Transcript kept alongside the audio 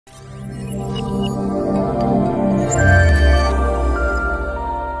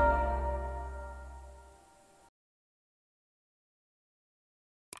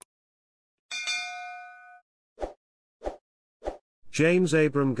James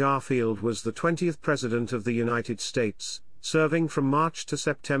Abram Garfield was the 20th President of the United States, serving from March to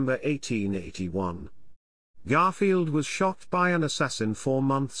September 1881. Garfield was shot by an assassin 4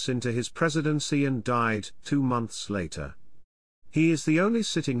 months into his presidency and died 2 months later. He is the only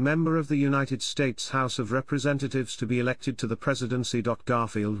sitting member of the United States House of Representatives to be elected to the presidency.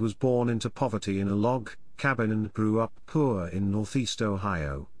 Garfield was born into poverty in a log cabin and grew up poor in Northeast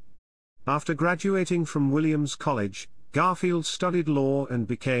Ohio. After graduating from Williams College, Garfield studied law and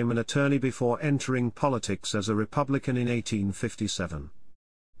became an attorney before entering politics as a Republican in 1857.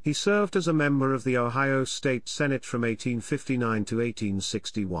 He served as a member of the Ohio State Senate from 1859 to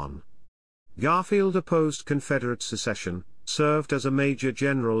 1861. Garfield opposed Confederate secession, served as a major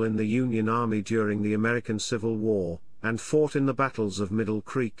general in the Union Army during the American Civil War, and fought in the battles of Middle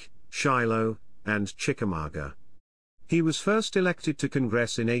Creek, Shiloh, and Chickamauga. He was first elected to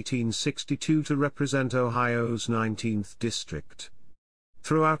Congress in 1862 to represent Ohio's 19th District.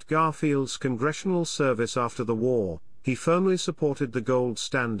 Throughout Garfield's congressional service after the war, he firmly supported the gold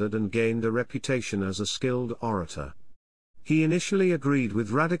standard and gained a reputation as a skilled orator. He initially agreed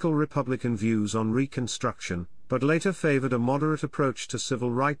with radical Republican views on Reconstruction, but later favored a moderate approach to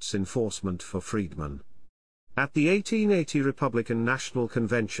civil rights enforcement for freedmen. At the 1880 Republican National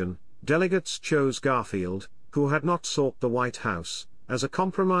Convention, delegates chose Garfield, who had not sought the White House, as a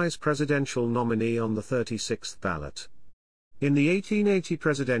compromise presidential nominee on the 36th ballot. In the 1880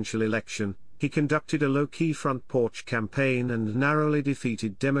 presidential election, he conducted a low-key front porch campaign and narrowly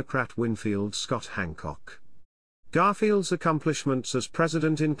defeated Democrat Winfield Scott Hancock. Garfield's accomplishments as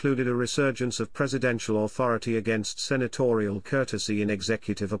president included a resurgence of presidential authority against senatorial courtesy in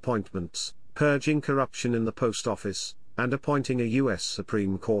executive appointments, purging corruption in the post office, and appointing a U.S.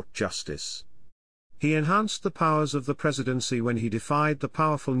 Supreme Court justice. He enhanced the powers of the presidency when he defied the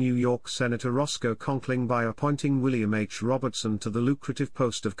powerful New York Senator Roscoe Conkling by appointing William H. Robertson to the lucrative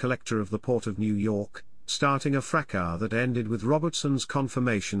post of Collector of the Port of New York, starting a fracas that ended with Robertson's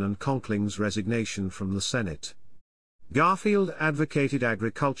confirmation and Conkling's resignation from the Senate. Garfield advocated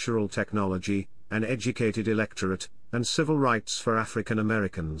agricultural technology, an educated electorate, and civil rights for African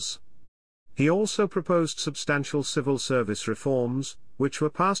Americans. He also proposed substantial civil service reforms, which were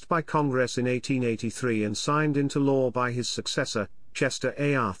passed by Congress in 1883 and signed into law by his successor, Chester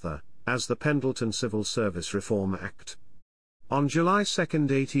A. Arthur, as the Pendleton Civil Service Reform Act. On July 2,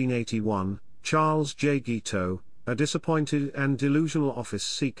 1881, Charles J. Guiteau, a disappointed and delusional office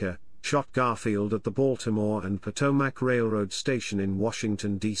seeker, shot Garfield at the Baltimore and Potomac Railroad Station in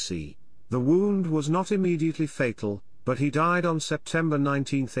Washington, D.C. The wound was not immediately fatal, but he died on September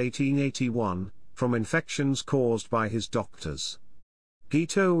 19, 1881, from infections caused by his doctors.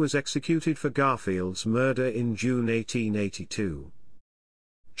 Guiteau was executed for Garfield's murder in June 1882.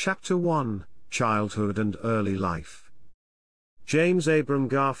 Chapter 1, Childhood and Early Life. James Abram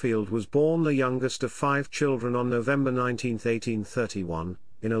Garfield was born the youngest of 5 children on November 19, 1831,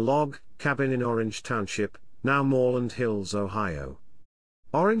 in a log cabin in Orange Township, now Moreland Hills, Ohio.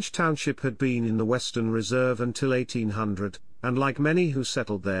 Orange Township had been in the Western Reserve until 1800, and like many who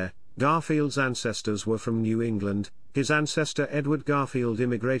settled there, Garfield's ancestors were from New England, his ancestor Edward Garfield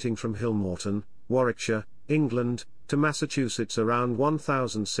immigrating from Hillmorton, Warwickshire, England, to Massachusetts around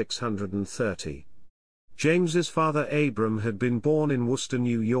 1630. James's father Abram had been born in Worcester,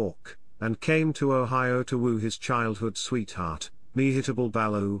 New York, and came to Ohio to woo his childhood sweetheart, Mehitable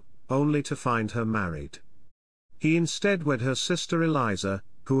Ballou, only to find her married. He instead wed her sister Eliza,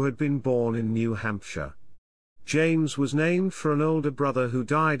 who had been born in New Hampshire. James was named for an older brother who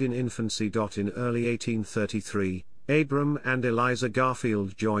died in infancy. In early 1833, Abram and Eliza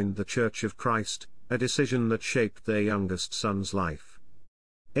Garfield joined the Church of Christ, a decision that shaped their youngest son's life.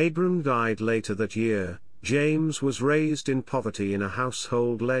 Abram died later that year. James was raised in poverty in a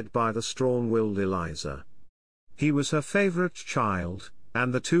household led by the strong-willed Eliza. He was her favorite child,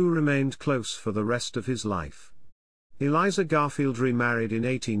 and the two remained close for the rest of his life. Eliza Garfield remarried in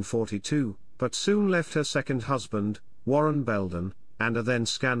 1842, but soon left her second husband, Warren Belden, and a then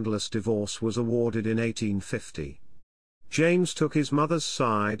scandalous divorce was awarded in 1850. James took his mother's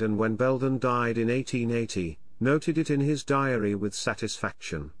side, and when Belden died in 1880, noted it in his diary with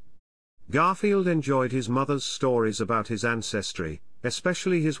satisfaction. Garfield enjoyed his mother's stories about his ancestry,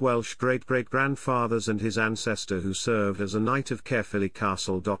 especially his Welsh great-great-grandfathers and his ancestor who served as a knight of Caerphilly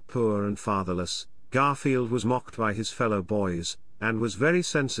Castle. Poor and fatherless, Garfield was mocked by his fellow boys, and was very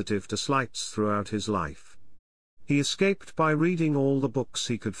sensitive to slights throughout his life. He escaped by reading all the books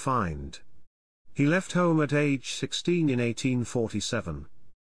he could find. He left home at age 16 in 1847.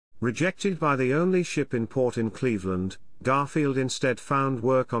 Rejected by the only ship in port in Cleveland, Garfield instead found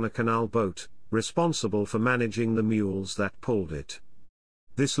work on a canal boat, responsible for managing the mules that pulled it.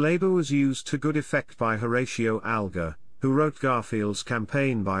 This labor was used to good effect by Horatio Alger, who wrote Garfield's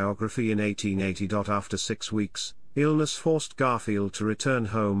campaign biography in 1880. After 6 weeks, illness forced Garfield to return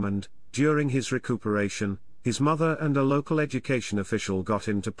home and, during his recuperation, his mother and a local education official got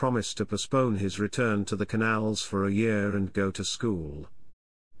him to promise to postpone his return to the canals for a year and go to school.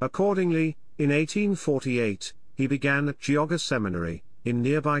 Accordingly, in 1848, he began at Geauga Seminary, in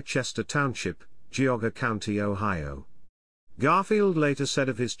nearby Chester Township, Geauga County, Ohio. Garfield later said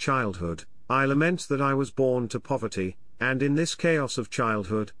of his childhood, "I lament that I was born to poverty, and in this chaos of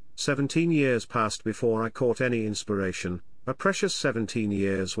childhood, 17 years passed before I caught any inspiration, a precious 17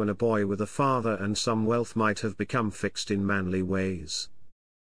 years when a boy with a father and some wealth might have become fixed in manly ways."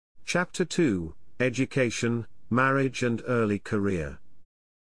 Chapter 2, Education, Marriage and Early Career.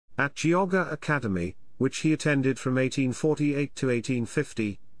 At Geauga Academy, which he attended from 1848 to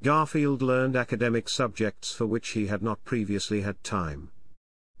 1850, Garfield learned academic subjects for which he had not previously had time.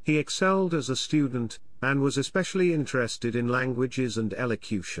 He excelled as a student, and was especially interested in languages and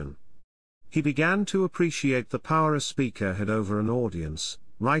elocution. He began to appreciate the power a speaker had over an audience,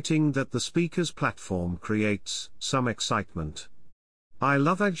 writing that the speaker's platform creates some excitement. "I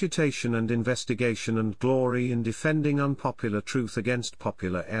love agitation and investigation and glory in defending unpopular truth against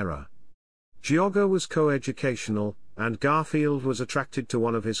popular error." Geauga was coeducational, and Garfield was attracted to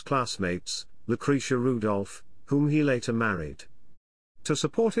one of his classmates, Lucretia Rudolph, whom he later married. To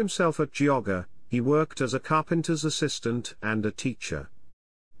support himself at Geauga, he worked as a carpenter's assistant and a teacher.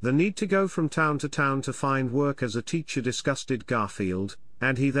 The need to go from town to find work as a teacher disgusted Garfield,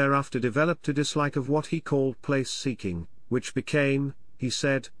 and he thereafter developed a dislike of what he called place-seeking, which became, he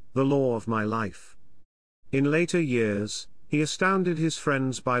said, the law of my life. In later years, he astounded his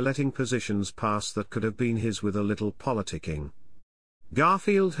friends by letting positions pass that could have been his with a little politicking.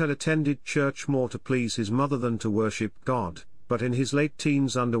 Garfield had attended church more to please his mother than to worship God, but in his late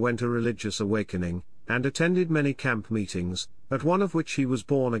teens underwent a religious awakening, and attended many camp meetings, at one of which he was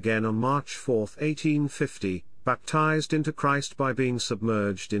born again on March 4, 1850, baptized into Christ by being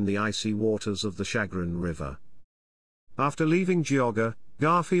submerged in the icy waters of the Chagrin River. After leaving Geauga,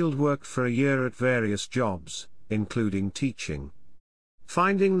 Garfield worked for a year at various jobs, including teaching.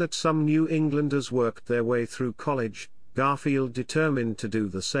 Finding that some New Englanders worked their way through college, Garfield determined to do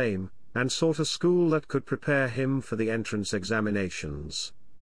the same, and sought a school that could prepare him for the entrance examinations.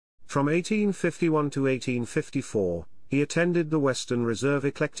 From 1851 to 1854, he attended the Western Reserve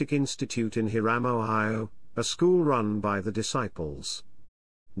Eclectic Institute in Hiram, Ohio, a school run by the Disciples.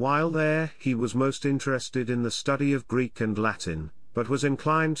 While there, he was most interested in the study of Greek and Latin, but was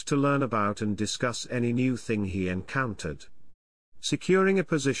inclined to learn about and discuss any new thing he encountered. Securing a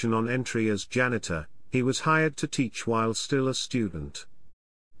position on entry as janitor, he was hired to teach while still a student.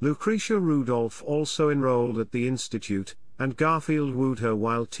 Lucretia Rudolph also enrolled at the institute, and Garfield wooed her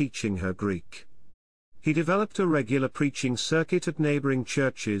while teaching her Greek. He developed a regular preaching circuit at neighboring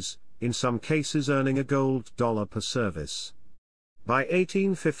churches, in some cases earning a gold dollar per service. By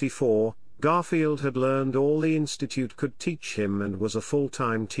 1854, Garfield had learned all the institute could teach him and was a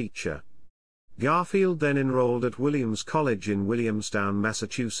full-time teacher. Garfield then enrolled at Williams College in Williamstown,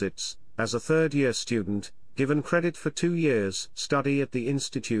 Massachusetts, as a third-year student, given credit for 2 years' study at the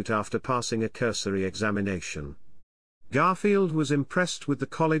institute after passing a cursory examination. Garfield was impressed with the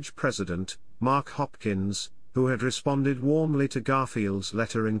college president, Mark Hopkins, who had responded warmly to Garfield's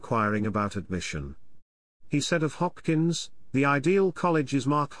letter inquiring about admission. He said of Hopkins, "The ideal college is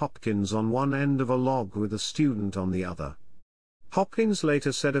Mark Hopkins on one end of a log with a student on the other." Hopkins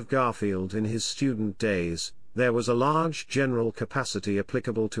later said of Garfield in his student days, "There was a large general capacity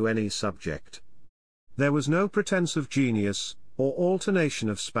applicable to any subject. There was no pretense of genius, or alternation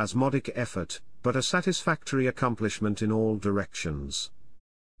of spasmodic effort, but a satisfactory accomplishment in all directions."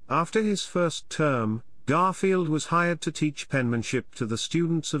 After his first term, Garfield was hired to teach penmanship to the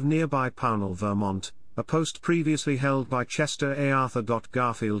students of nearby Pownell, Vermont, a post previously held by Chester A. Arthur.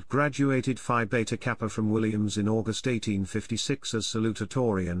 Garfield graduated Phi Beta Kappa from Williams in August 1856 as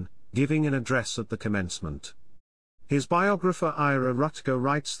salutatorian, giving an address at the commencement. His biographer Ira Rutko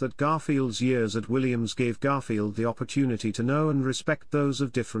writes that Garfield's years at Williams gave Garfield the opportunity to know and respect those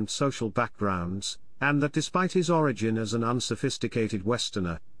of different social backgrounds, and that despite his origin as an unsophisticated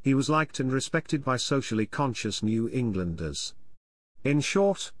Westerner, he was liked and respected by socially conscious New Englanders. In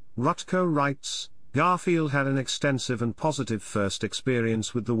short, Rutko writes, Garfield had an extensive and positive first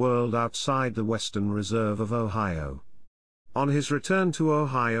experience with the world outside the Western Reserve of Ohio. On his return to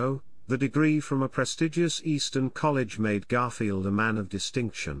Ohio, the degree from a prestigious Eastern college made Garfield a man of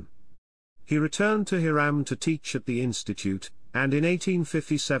distinction. He returned to Hiram to teach at the institute, and in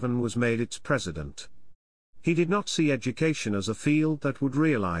 1857 was made its president. He did not see education as a field that would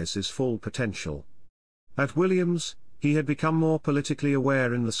realize his full potential. At Williams, he had become more politically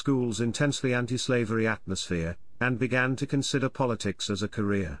aware in the school's intensely anti-slavery atmosphere, and began to consider politics as a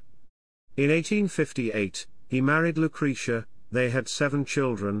career. In 1858, he married Lucretia. They had 7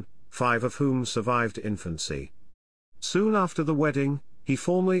 children, 5 of whom survived infancy. Soon after the wedding, he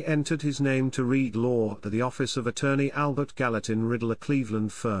formally entered his name to read law at the office of attorney Albert Gallatin Riddle, a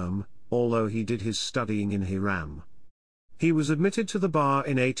Cleveland firm, although he did his studying in Hiram. He was admitted to the bar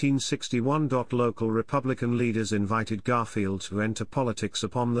in 1861. Local Republican leaders invited Garfield to enter politics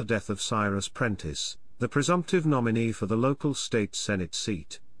upon the death of Cyrus Prentice, the presumptive nominee for the local state Senate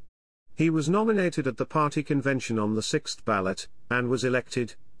seat. He was nominated at the party convention on the 6th ballot, and was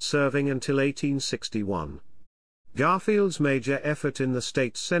elected, serving until 1861. Garfield's major effort in the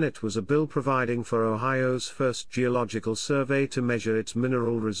state Senate was a bill providing for Ohio's first geological survey to measure its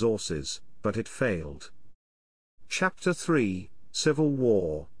mineral resources, but it failed. Chapter 3, Civil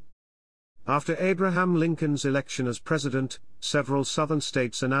War. After Abraham Lincoln's election as president, several Southern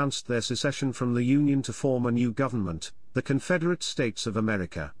states announced their secession from the Union to form a new government, the Confederate States of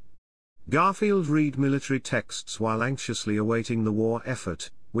America. Garfield read military texts while anxiously awaiting the war effort,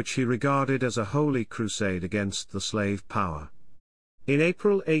 which he regarded as a holy crusade against the slave power. In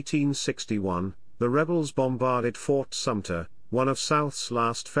April 1861, the rebels bombarded Fort Sumter, one of South's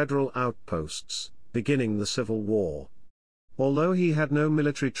last federal outposts, beginning the Civil War. Although he had no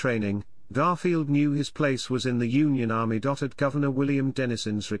military training, Garfield knew his place was in the Union Army. At Governor William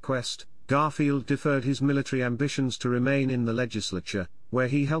Dennison's request, Garfield deferred his military ambitions to remain in the legislature, where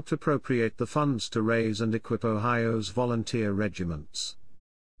he helped appropriate the funds to raise and equip Ohio's volunteer regiments.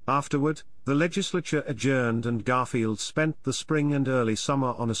 Afterward, the legislature adjourned and Garfield spent the spring and early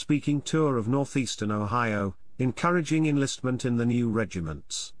summer on a speaking tour of northeastern Ohio, encouraging enlistment in the new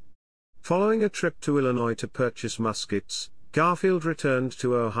regiments. Following a trip to Illinois to purchase muskets, Garfield returned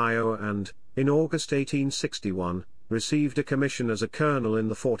to Ohio and, in August 1861, received a commission as a colonel in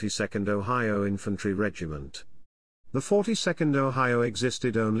the 42nd Ohio Infantry Regiment. The 42nd Ohio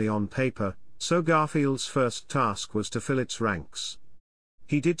existed only on paper, so Garfield's first task was to fill its ranks.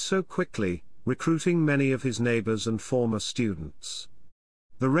 He did so quickly, recruiting many of his neighbors and former students.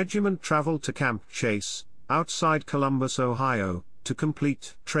 The regiment traveled to Camp Chase, outside Columbus, Ohio, to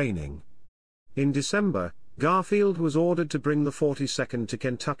complete training. In December, Garfield was ordered to bring the 42nd to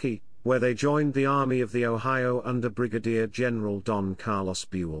Kentucky, where they joined the Army of the Ohio under Brigadier General Don Carlos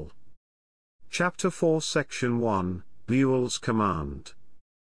Buell. Chapter 4 Section 1, Buell's Command.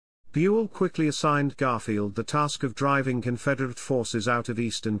 Buell quickly assigned Garfield the task of driving Confederate forces out of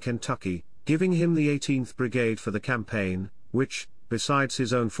eastern Kentucky, giving him the 18th Brigade for the campaign, which, besides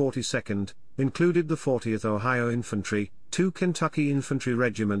his own 42nd, included the 40th Ohio Infantry, 2 Kentucky infantry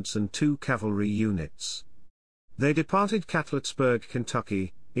regiments and 2 cavalry units. They departed Catlettsburg,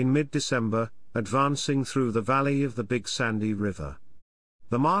 Kentucky, in mid-December, advancing through the valley of the Big Sandy River.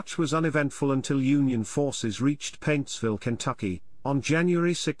 The march was uneventful until Union forces reached Paintsville, Kentucky, on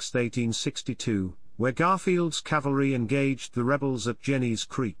January 6, 1862, where Garfield's cavalry engaged the rebels at Jenny's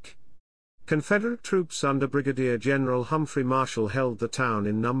Creek. Confederate troops under Brigadier General Humphrey Marshall held the town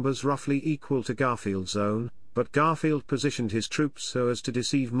in numbers roughly equal to Garfield's own, but Garfield positioned his troops so as to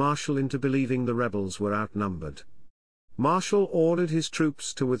deceive Marshall into believing the rebels were outnumbered. Marshall ordered his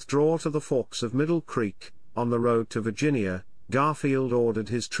troops to withdraw to the forks of Middle Creek, on the road to Virginia. Garfield ordered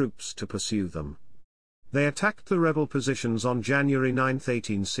his troops to pursue them. They attacked the rebel positions on January 9,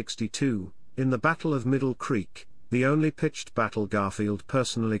 1862, in the Battle of Middle Creek, the only pitched battle Garfield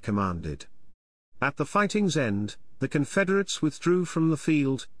personally commanded. At the fighting's end, the Confederates withdrew from the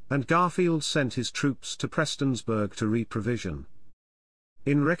field, and Garfield sent his troops to Prestonsburg to reprovision.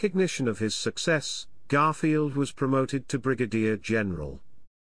 In recognition of his success, Garfield was promoted to Brigadier General.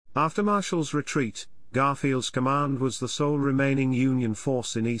 After Marshall's retreat, Garfield's command was the sole remaining Union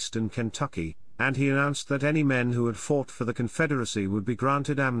force in eastern Kentucky, and he announced that any men who had fought for the Confederacy would be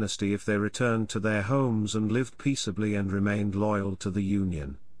granted amnesty if they returned to their homes and lived peaceably and remained loyal to the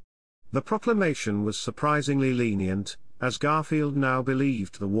Union. The proclamation was surprisingly lenient, as Garfield now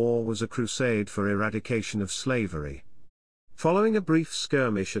believed the war was a crusade for eradication of slavery. Following a brief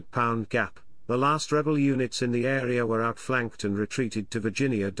skirmish at Pound Gap, the last rebel units in the area were outflanked and retreated to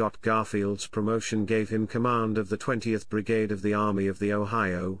Virginia. Garfield's promotion gave him command of the 20th Brigade of the Army of the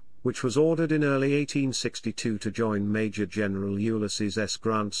Ohio, which was ordered in early 1862 to join Major General Ulysses S.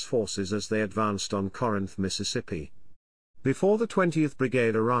 Grant's forces as they advanced on Corinth, Mississippi. Before the 20th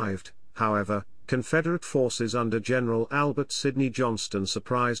Brigade arrived, however, Confederate forces under General Albert Sidney Johnston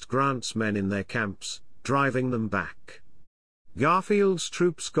surprised Grant's men in their camps, driving them back. Garfield's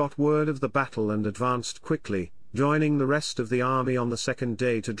troops got word of the battle and advanced quickly, joining the rest of the army on the second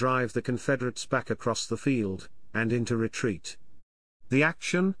day to drive the Confederates back across the field, and into retreat. The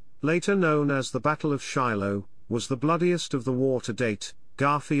action, later known as the Battle of Shiloh, was the bloodiest of the war to date.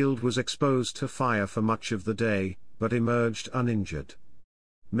 Garfield was exposed to fire for much of the day, but emerged uninjured.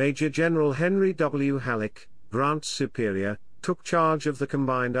 Major General Henry W. Halleck, Grant's superior, took charge of the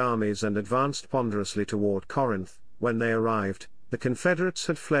combined armies and advanced ponderously toward Corinth. When they arrived, the Confederates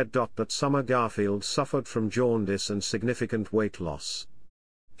had fled. That summer Garfield suffered from jaundice and significant weight loss.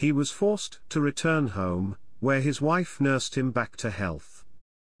 He was forced to return home, where his wife nursed him back to health.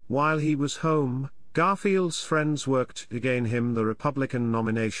 While he was home, Garfield's friends worked to gain him the Republican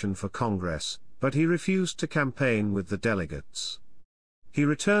nomination for Congress, but he refused to campaign with the delegates. He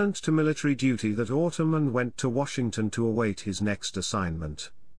returned to military duty that autumn and went to Washington to await his next assignment.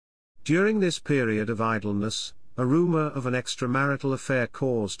 During this period of idleness, a rumor of an extramarital affair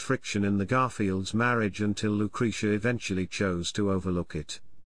caused friction in the Garfields' marriage until Lucretia eventually chose to overlook it.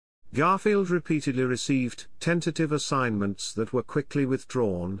 Garfield repeatedly received tentative assignments that were quickly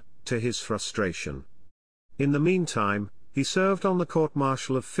withdrawn, to his frustration. In the meantime, he served on the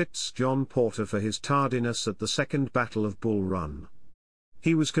court-martial of Fitz John Porter for his tardiness at the Second Battle of Bull Run.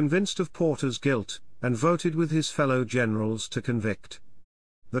 He was convinced of Porter's guilt, and voted with his fellow generals to convict.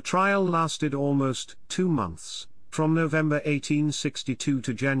 The trial lasted almost 2 months, from November 1862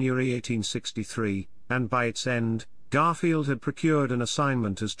 to January 1863, and by its end, Garfield had procured an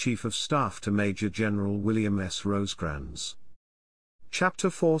assignment as Chief of Staff to Major General William S. Rosecrans. Chapter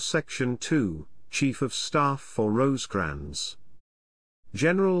 4 Section 2, Chief of Staff for Rosecrans.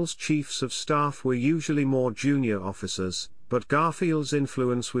 Generals' chiefs of staff were usually more junior officers, but Garfield's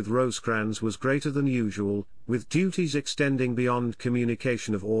influence with Rosecrans was greater than usual, with duties extending beyond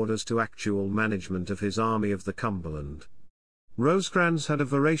communication of orders to actual management of his Army of the Cumberland. Rosecrans had a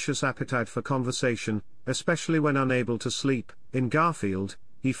voracious appetite for conversation, especially when unable to sleep. In Garfield,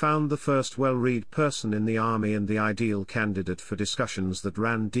 he found the first well-read person in the army and the ideal candidate for discussions that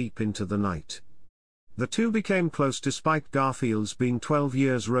ran deep into the night. The two became close despite Garfield's being 12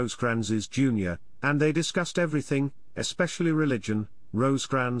 years Rosecrans's junior, and they discussed everything, especially religion.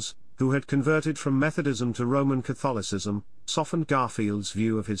 Rosecrans, who had converted from Methodism to Roman Catholicism, softened Garfield's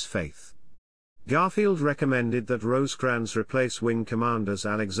view of his faith. Garfield recommended that Rosecrans replace wing commanders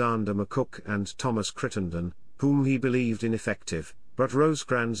Alexander McCook and Thomas Crittenden, whom he believed ineffective, but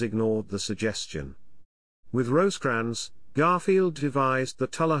Rosecrans ignored the suggestion. With Rosecrans, Garfield devised the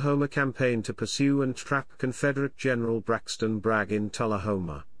Tullahoma campaign to pursue and trap Confederate General Braxton Bragg in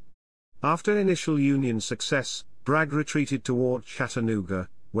Tullahoma. After initial Union success, Bragg retreated toward Chattanooga,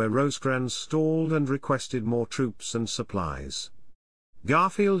 where Rosecrans stalled and requested more troops and supplies.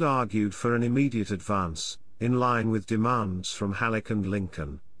 Garfield argued for an immediate advance, in line with demands from Halleck and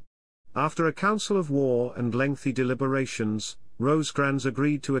Lincoln. After a council of war and lengthy deliberations, Rosecrans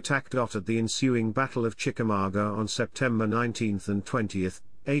agreed to attack at the ensuing Battle of Chickamauga on September 19 and 20,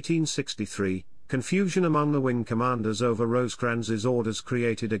 1863. Confusion among the wing commanders over Rosecrans's orders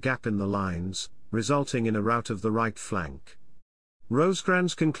created a gap in the lines, resulting in a rout of the right flank.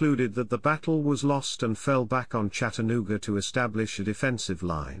 Rosecrans concluded that the battle was lost and fell back on Chattanooga to establish a defensive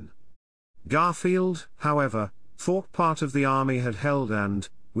line. Garfield, however, thought part of the army had held and,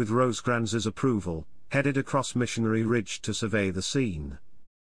 with Rosecrans's approval, headed across Missionary Ridge to survey the scene.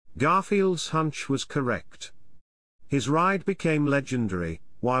 Garfield's hunch was correct. His ride became legendary,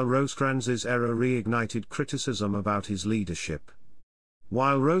 while Rosecrans's error reignited criticism about his leadership.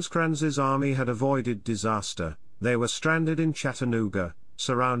 While Rosecrans's army had avoided disaster, they were stranded in Chattanooga,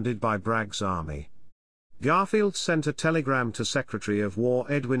 surrounded by Bragg's army. Garfield sent a telegram to Secretary of War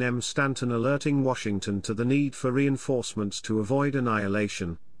Edwin M. Stanton alerting Washington to the need for reinforcements to avoid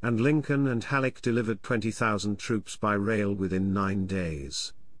annihilation, and Lincoln and Halleck delivered 20,000 troops by rail within 9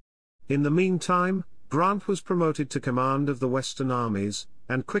 days. In the meantime, Grant was promoted to command of the Western armies,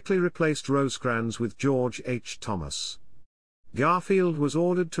 and quickly replaced Rosecrans with George H. Thomas. Garfield was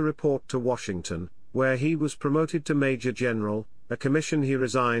ordered to report to Washington, where he was promoted to Major General, a commission he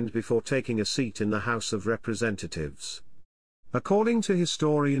resigned before taking a seat in the House of Representatives. According to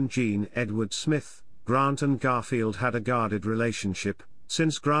historian Gene Edward Smith, Grant and Garfield had a guarded relationship,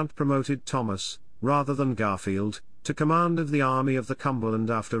 since Grant promoted Thomas, rather than Garfield, to command of the Army of the Cumberland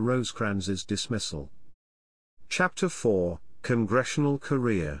after Rosecrans's dismissal. Chapter 4, Congressional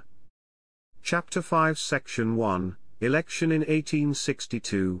Career. Chapter 5 Section 1, Election in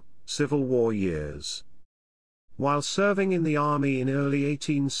 1862, Civil War years. While serving in the Army in early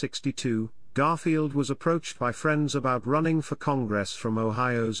 1862, Garfield was approached by friends about running for Congress from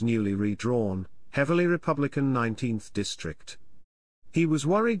Ohio's newly redrawn, heavily Republican 19th District. He was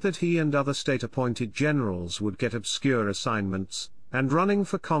worried that he and other state-appointed generals would get obscure assignments, and running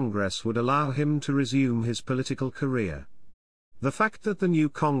for Congress would allow him to resume his political career. The fact that the new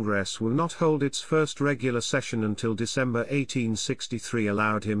Congress will not hold its first regular session until December 1863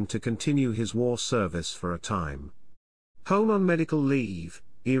 allowed him to continue his war service for a time. Home on medical leave,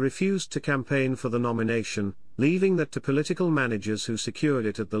 he refused to campaign for the nomination, leaving that to political managers who secured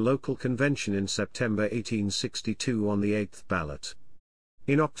it at the local convention in September 1862 on the 8th ballot.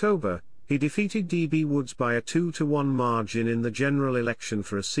 In October, he defeated D.B. Woods by a 2-1 margin in the general election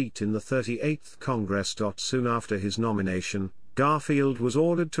for a seat in the 38th Congress. Soon after his nomination, Garfield was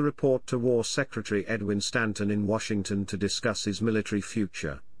ordered to report to War Secretary Edwin Stanton in Washington to discuss his military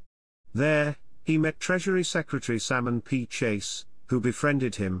future. There, he met Treasury Secretary Salmon P. Chase, who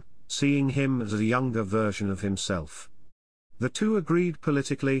befriended him, seeing him as a younger version of himself. The two agreed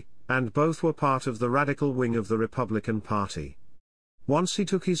politically, and both were part of the radical wing of the Republican Party. Once he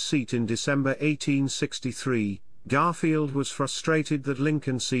took his seat in December 1863, Garfield was frustrated that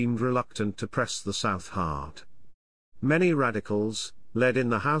Lincoln seemed reluctant to press the South hard. Many radicals, led in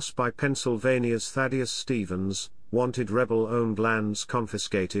the House by Pennsylvania's Thaddeus Stevens, wanted rebel-owned lands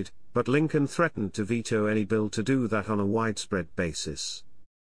confiscated, but Lincoln threatened to veto any bill to do that on a widespread basis.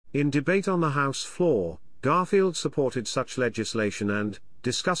 In debate on the House floor, Garfield supported such legislation and,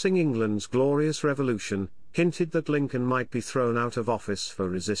 discussing England's glorious revolution, hinted that Lincoln might be thrown out of office for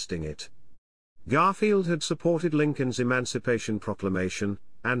resisting it. Garfield had supported Lincoln's Emancipation Proclamation,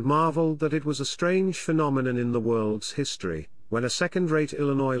 and marveled that it was a strange phenomenon in the world's history, when a second-rate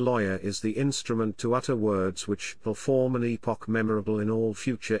Illinois lawyer is the instrument to utter words which will form an epoch memorable in all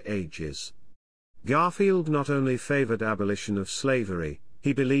future ages. Garfield not only favored abolition of slavery,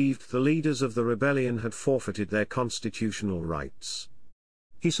 he believed the leaders of the rebellion had forfeited their constitutional rights.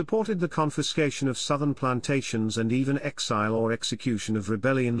 He supported the confiscation of Southern plantations and even exile or execution of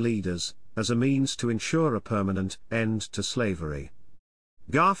rebellion leaders, as a means to ensure a permanent end to slavery.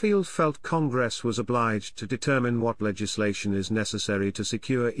 Garfield felt Congress was obliged to determine what legislation is necessary to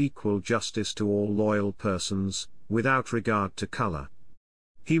secure equal justice to all loyal persons, without regard to color.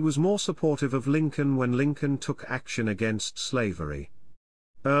 He was more supportive of Lincoln when Lincoln took action against slavery.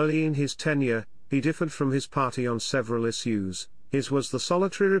 Early in his tenure, he differed from his party on several issues. His was the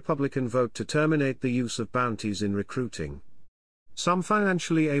solitary Republican vote to terminate the use of bounties in recruiting. Some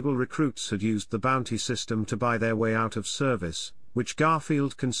financially able recruits had used the bounty system to buy their way out of service, which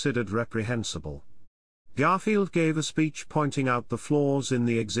Garfield considered reprehensible. Garfield gave a speech pointing out the flaws in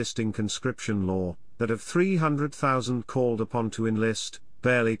the existing conscription law, that of 300,000 called upon to enlist,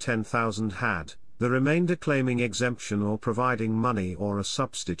 barely 10,000 had, the remainder claiming exemption or providing money or a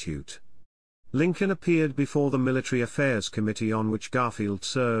substitute. Lincoln appeared before the Military Affairs Committee on which Garfield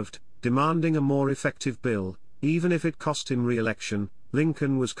served, demanding a more effective bill, even if it cost him re-election.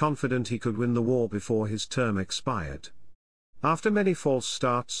 Lincoln was confident he could win the war before his term expired. After many false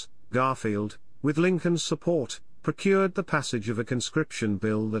starts, Garfield, with Lincoln's support, procured the passage of a conscription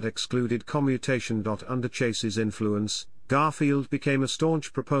bill that excluded commutation. Under Chase's influence, Garfield became a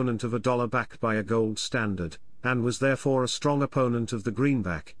staunch proponent of a dollar backed by a gold standard, and was therefore a strong opponent of the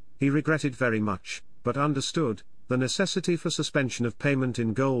greenback. He regretted very much, but understood, the necessity for suspension of payment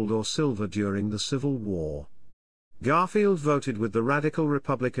in gold or silver during the Civil War. Garfield voted with the radical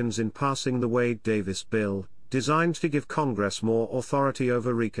Republicans in passing the Wade-Davis bill, designed to give Congress more authority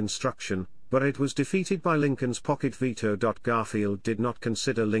over Reconstruction, but it was defeated by Lincoln's pocket veto. Garfield did not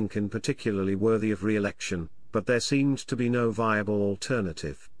consider Lincoln particularly worthy of re-election, but there seemed to be no viable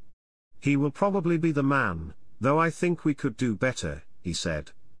alternative. "He will probably be the man, though I think we could do better," he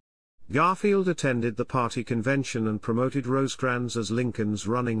said. Garfield attended the party convention and promoted Rosecrans as Lincoln's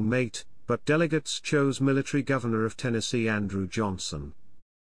running mate, but delegates chose military governor of Tennessee Andrew Johnson.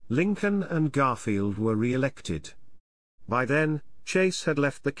 Lincoln and Garfield were re-elected. By then, Chase had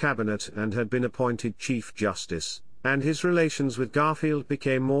left the cabinet and had been appointed Chief Justice, and his relations with Garfield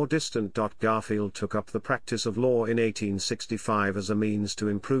became more distant. Garfield took up the practice of law in 1865 as a means to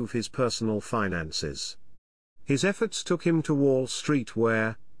improve his personal finances. His efforts took him to Wall Street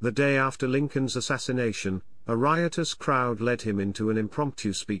where, the day after Lincoln's assassination, a riotous crowd led him into an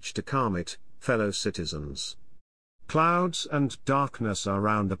impromptu speech to calm it. "Fellow citizens, clouds and darkness are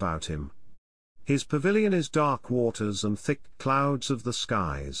round about him. His pavilion is dark waters and thick clouds of the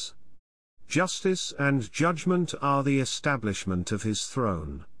skies. Justice and judgment are the establishment of his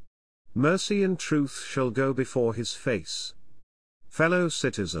throne. Mercy and truth shall go before his face. Fellow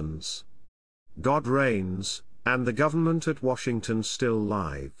citizens, God reigns, and the government at Washington still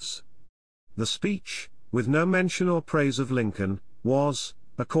lives." The speech, with no mention or praise of Lincoln, was,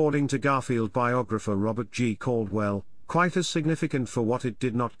 according to Garfield biographer Robert G. Caldwell, quite as significant for what it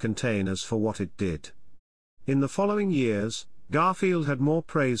did not contain as for what it did. In the following years, Garfield had more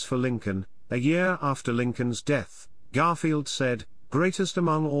praise for Lincoln. A year after Lincoln's death, Garfield said, "Greatest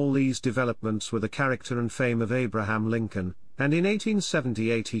among all these developments were the character and fame of Abraham Lincoln," and in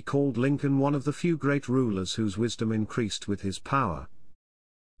 1878 he called Lincoln one of the few great rulers whose wisdom increased with his power.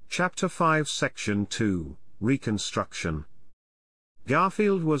 Chapter 5 Section 2, Reconstruction.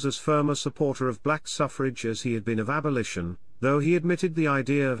 Garfield was as firm a supporter of black suffrage as he had been of abolition, though he admitted the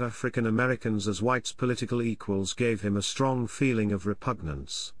idea of African Americans as whites' political equals gave him a strong feeling of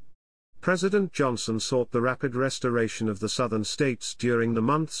repugnance. President Johnson sought the rapid restoration of the Southern states during the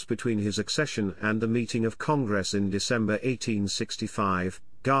months between his accession and the meeting of Congress in December 1865.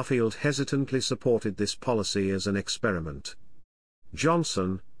 Garfield hesitantly supported this policy as an experiment.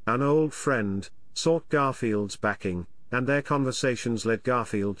 Johnson, an old friend, sought Garfield's backing, and their conversations led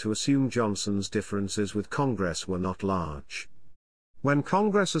Garfield to assume Johnson's differences with Congress were not large. When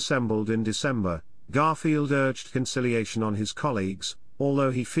Congress assembled in December, Garfield urged conciliation on his colleagues,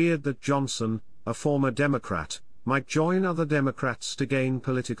 although he feared that Johnson, a former Democrat, might join other Democrats to gain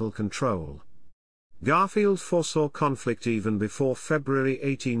political control. Garfield foresaw conflict even before February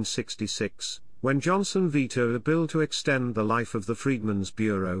 1866, when Johnson vetoed a bill to extend the life of the Freedmen's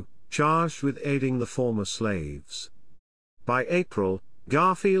Bureau, charged with aiding the former slaves. By April,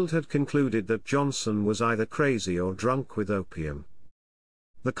 Garfield had concluded that Johnson was either crazy or drunk with opium.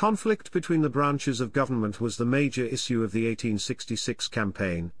 The conflict between the branches of government was the major issue of the 1866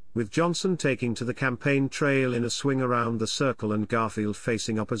 campaign, with Johnson taking to the campaign trail in a swing around the circle and Garfield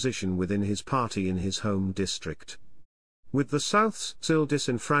facing opposition within his party in his home district. With the South still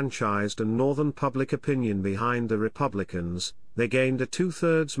disenfranchised and Northern public opinion behind the Republicans, they gained a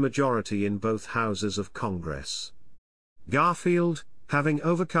two-thirds majority in both houses of Congress. Garfield, having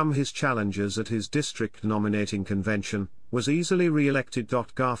overcome his challenges at his district nominating convention, was easily re-elected.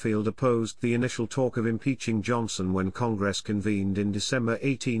 Garfield opposed the initial talk of impeaching Johnson when Congress convened in December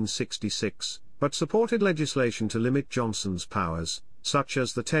 1866, but supported legislation to limit Johnson's powers, such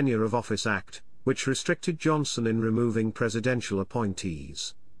as the Tenure of Office Act, which restricted Johnson in removing presidential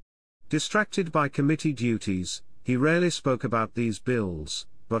appointees. Distracted by committee duties, he rarely spoke about these bills,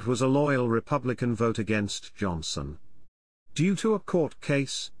 but was a loyal Republican vote against Johnson. Due to a court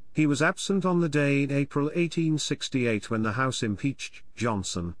case, he was absent on the day in April 1868 when the House impeached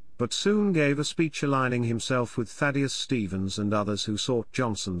Johnson, but soon gave a speech aligning himself with Thaddeus Stevens and others who sought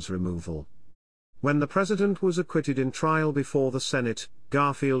Johnson's removal. When the president was acquitted in trial before the Senate,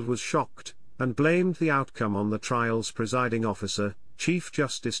 Garfield was shocked, and blamed the outcome on the trial's presiding officer, Chief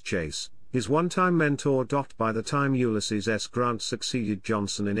Justice Chase, his one-time mentor. By the time Ulysses S. Grant succeeded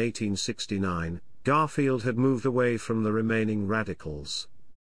Johnson in 1869, Garfield had moved away from the remaining radicals.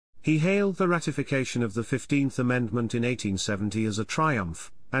 He hailed the ratification of the 15th Amendment in 1870 as a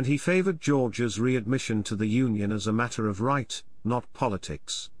triumph, and he favored Georgia's readmission to the Union as a matter of right, not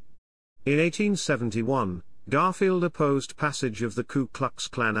politics. In 1871, Garfield opposed passage of the Ku Klux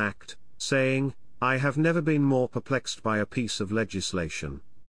Klan Act, saying, "I have never been more perplexed by a piece of legislation."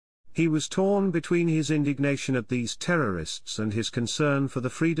 He was torn between his indignation at these terrorists and his concern for the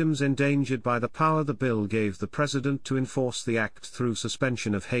freedoms endangered by the power the bill gave the president to enforce the act through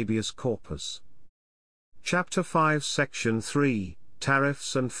suspension of habeas corpus. Chapter 5 Section 3,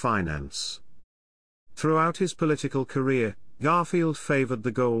 Tariffs and Finance. Throughout his political career, Garfield favored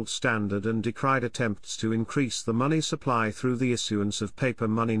the gold standard and decried attempts to increase the money supply through the issuance of paper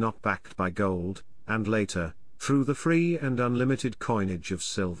money not backed by gold, and later, through the free and unlimited coinage of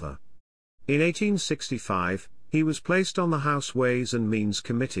silver. In 1865, he was placed on the House Ways and Means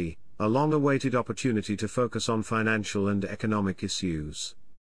Committee, a long-awaited opportunity to focus on financial and economic issues.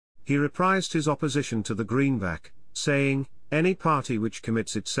 He reprised his opposition to the greenback, saying, "Any party which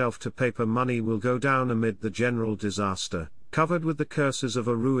commits itself to paper money will go down amid the general disaster, covered with the curses of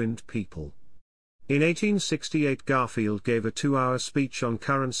a ruined people." In 1868 Garfield gave a 2-hour speech on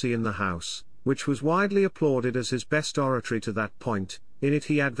currency in the House, which was widely applauded as his best oratory to that point. In it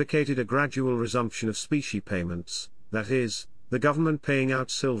he advocated a gradual resumption of specie payments, that is, the government paying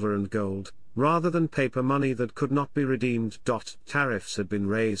out silver and gold, rather than paper money that could not be redeemed. Tariffs had been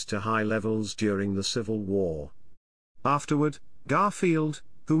raised to high levels during the Civil War. Afterward, Garfield,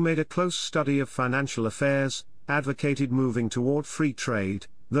 who made a close study of financial affairs, advocated moving toward free trade,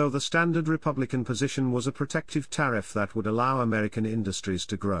 though the standard Republican position was a protective tariff that would allow American industries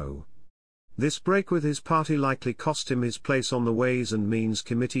to grow. This break with his party likely cost him his place on the Ways and Means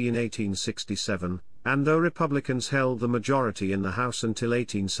Committee in 1867, and though Republicans held the majority in the House until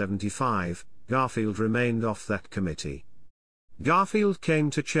 1875, Garfield remained off that committee. Garfield came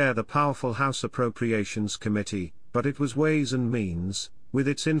to chair the powerful House Appropriations Committee, but it was Ways and Means, with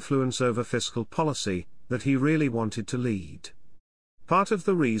its influence over fiscal policy, that he really wanted to lead. Part of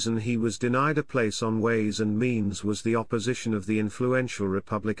the reason he was denied a place on Ways and Means was the opposition of the influential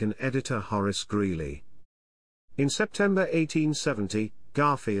Republican editor Horace Greeley. In September 1870,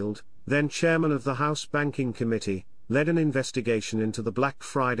 Garfield, then chairman of the House Banking Committee, led an investigation into the Black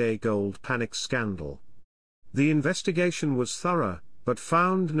Friday gold panic scandal. The investigation was thorough, but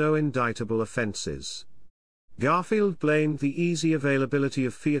found no indictable offenses. Garfield blamed the easy availability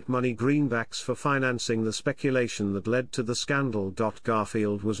of fiat money greenbacks for financing the speculation that led to the scandal.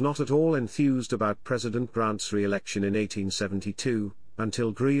 Garfield was not at all enthused about President Grant's re-election in 1872,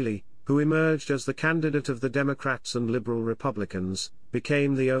 until Greeley, who emerged as the candidate of the Democrats and Liberal Republicans,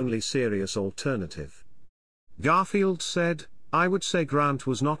 became the only serious alternative. Garfield said, "I would say Grant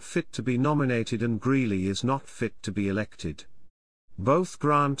was not fit to be nominated and Greeley is not fit to be elected." Both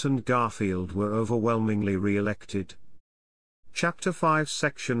Grant and Garfield were overwhelmingly re-elected. Chapter 5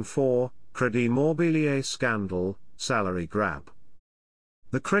 Section 4, Crédit Mobilier Scandal, Salary Grab.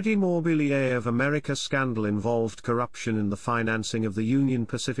 The Crédit Mobilier of America scandal involved corruption in the financing of the Union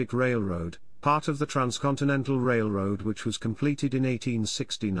Pacific Railroad, part of the Transcontinental Railroad which was completed in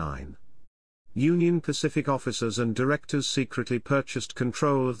 1869. Union Pacific officers and directors secretly purchased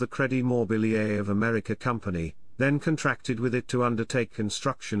control of the Crédit Mobilier of America Company, then contracted with it to undertake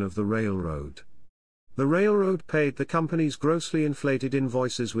construction of the railroad. The railroad paid the company's grossly inflated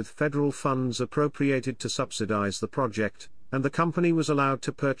invoices with federal funds appropriated to subsidize the project, and the company was allowed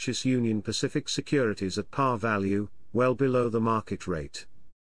to purchase Union Pacific securities at par value, well below the market rate.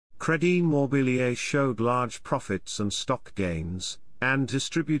 Crédit Mobilier showed large profits and stock gains, and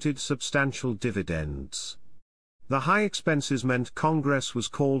distributed substantial dividends. The high expenses meant Congress was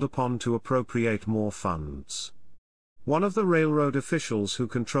called upon to appropriate more funds. One of the railroad officials who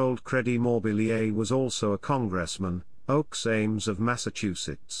controlled Crédit Mobilier was also a congressman, Oakes Ames of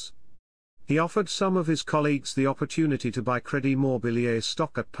Massachusetts. He offered some of his colleagues the opportunity to buy Crédit Mobilier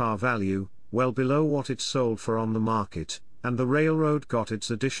stock at par value, well below what it sold for on the market, and the railroad got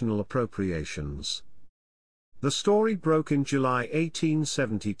its additional appropriations. The story broke in July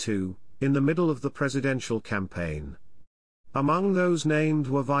 1872, in the middle of the presidential campaign. Among those named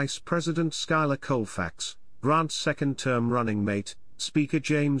were Vice President Schuyler Colfax, Grant's second-term running mate, Speaker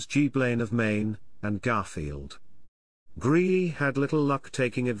James G. Blaine of Maine, and Garfield. Greeley had little luck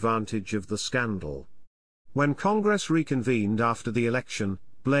taking advantage of the scandal. When Congress reconvened after the election,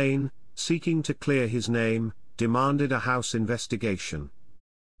 Blaine, seeking to clear his name, demanded a House investigation.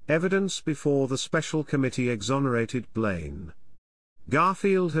 Evidence before the special committee exonerated Blaine.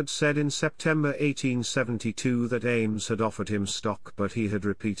 Garfield had said in September 1872 that Ames had offered him stock but he had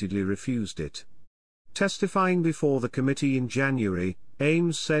repeatedly refused it. Testifying before the committee in January,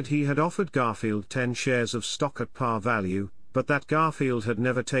 Ames said he had offered Garfield 10 shares of stock at par value, but that Garfield had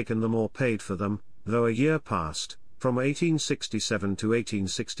never taken them or paid for them, though a year passed, from 1867 to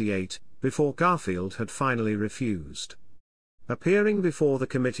 1868, before Garfield had finally refused. Appearing before the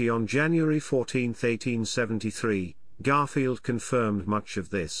committee on January 14, 1873, Garfield confirmed much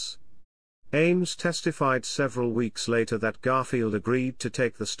of this. Ames testified several weeks later that Garfield agreed to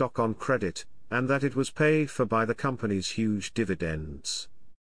take the stock on credit, and that it was paid for by the company's huge dividends.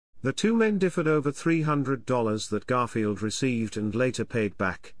 The two men differed over $300 that Garfield received and later paid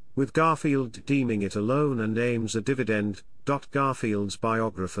back, with Garfield deeming it a loan and Ames a dividend. Garfield's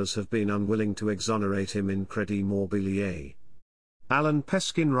biographers have been unwilling to exonerate him in Crédit Mobilier. Alan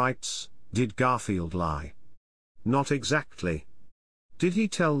Peskin writes, "Did Garfield lie? Not exactly. Did he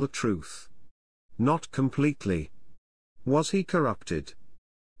tell the truth? Not completely. Was he corrupted?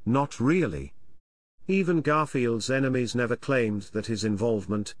 Not really. Even Garfield's enemies never claimed that his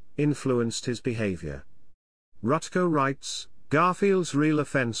involvement influenced his behavior." Rutko writes, "Garfield's real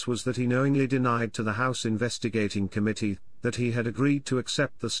offense was that he knowingly denied to the House Investigating Committee that he had agreed to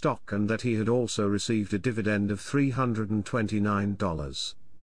accept the stock and that he had also received a dividend of $329.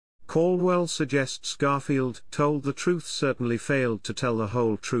 Caldwell suggests Garfield told the truth, certainly failed to tell the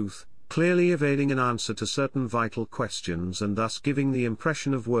whole truth, clearly evading an answer to certain vital questions and thus giving the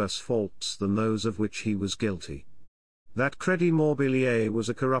impression of worse faults than those of which he was guilty. That Crédit Mobilier was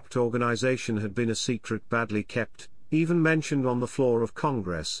a corrupt organization had been a secret badly kept, even mentioned on the floor of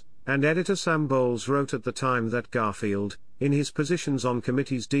Congress, and editor Sam Bowles wrote at the time that Garfield, in his positions on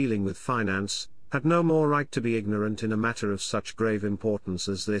committees dealing with finance, had no more right to be ignorant in a matter of such grave importance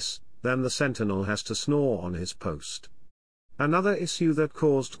as this, than the sentinel has to snore on his post. Another issue that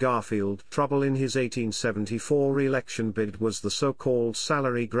caused Garfield trouble in his 1874 re-election bid was the so-called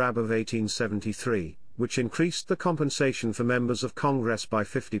salary grab of 1873, which increased the compensation for members of Congress by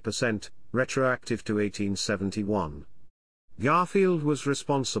 50%, retroactive to 1871. Garfield was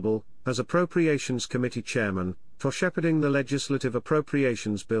responsible, as Appropriations Committee chairman, for shepherding the legislative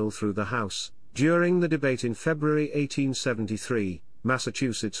appropriations bill through the House. During the debate in February 1873,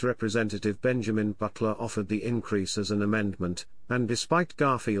 Massachusetts Representative Benjamin Butler offered the increase as an amendment, and despite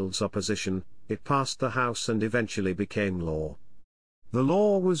Garfield's opposition, it passed the House and eventually became law. The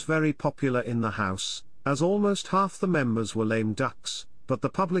law was very popular in the House, as almost half the members were lame ducks, but the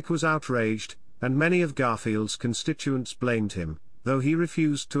public was outraged, and many of Garfield's constituents blamed him, though he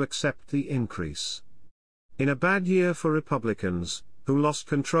refused to accept the increase. In a bad year for Republicans, who lost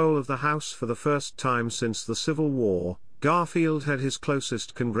control of the House for the first time since the Civil War, Garfield had his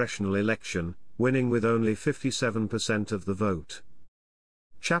closest congressional election, winning with only 57% of the vote.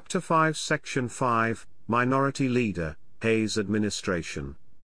 Chapter 5 Section 5, Minority Leader, Hayes Administration.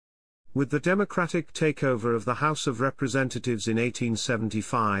 With the Democratic takeover of the House of Representatives in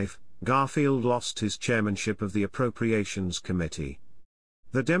 1875, Garfield lost his chairmanship of the Appropriations Committee.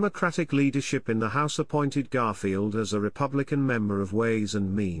 The Democratic leadership in the House appointed Garfield as a Republican member of Ways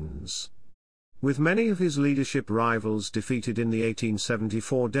and Means. With many of his leadership rivals defeated in the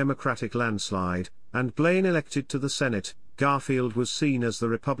 1874 Democratic landslide, and Blaine elected to the Senate, Garfield was seen as the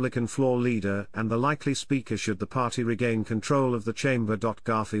Republican floor leader and the likely speaker should the party regain control of the chamber.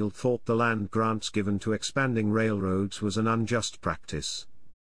 Garfield thought the land grants given to expanding railroads was an unjust practice.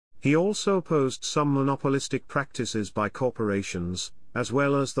 He also opposed some monopolistic practices by corporations, as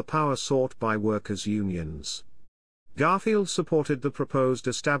well as the power sought by workers' unions. Garfield supported the proposed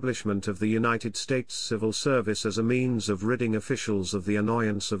establishment of the United States Civil Service as a means of ridding officials of the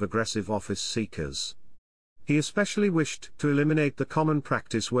annoyance of aggressive office seekers. He especially wished to eliminate the common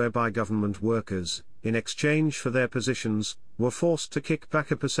practice whereby government workers, in exchange for their positions, were forced to kick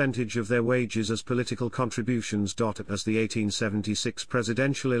back a percentage of their wages as political contributions. As the 1876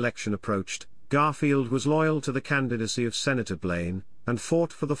 presidential election approached, Garfield was loyal to the candidacy of Senator Blaine, and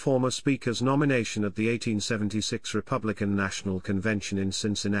fought for the former Speaker's nomination at the 1876 Republican National Convention in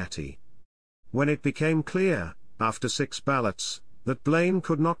Cincinnati. When it became clear, after 6 ballots, that Blaine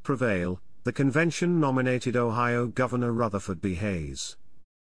could not prevail, the convention nominated Ohio Governor Rutherford B. Hayes.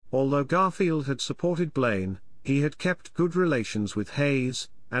 Although Garfield had supported Blaine, he had kept good relations with Hayes,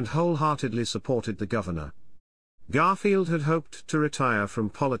 and wholeheartedly supported the governor. Garfield had hoped to retire from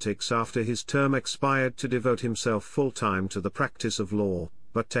politics after his term expired to devote himself full-time to the practice of law,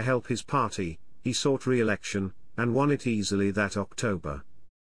 but to help his party, he sought re-election, and won it easily that October.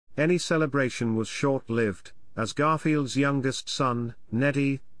 Any celebration was short-lived, as Garfield's youngest son,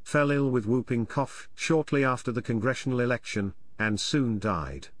 Neddy, fell ill with whooping cough shortly after the congressional election, and soon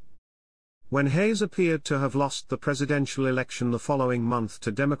died. When Hayes appeared to have lost the presidential election the following month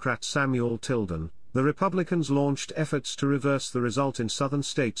to Democrat Samuel Tilden, the Republicans launched efforts to reverse the result in southern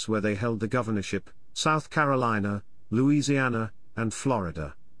states where they held the governorship, South Carolina, Louisiana, and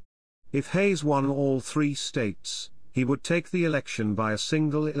Florida. If Hayes won all 3 states, he would take the election by a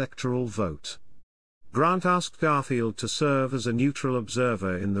single electoral vote. Grant asked Garfield to serve as a neutral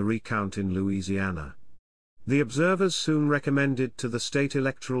observer in the recount in Louisiana. The observers soon recommended to the state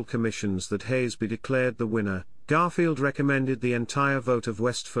electoral commissions that Hayes be declared the winner. Garfield recommended the entire vote of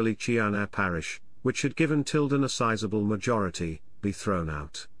West Feliciana Parish, which had given Tilden a sizable majority, be thrown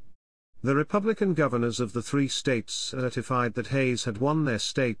out. The Republican governors of the 3 states certified that Hayes had won their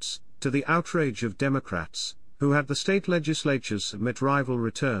states, to the outrage of Democrats, who had the state legislatures submit rival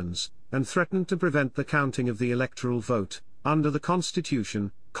returns, and threatened to prevent the counting of the electoral vote. Under the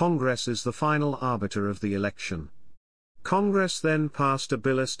Constitution, Congress is the final arbiter of the election. Congress then passed a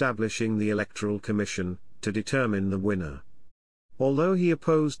bill establishing the Electoral Commission, to determine the winner. Although he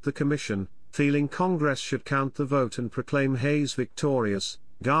opposed the commission, feeling Congress should count the vote and proclaim Hayes victorious,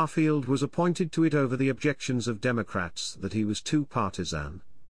 Garfield was appointed to it over the objections of Democrats that he was too partisan.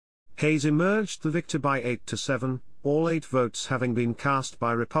 Hayes emerged the victor by 8-7, all 8 votes having been cast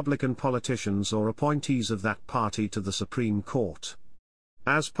by Republican politicians or appointees of that party to the Supreme Court.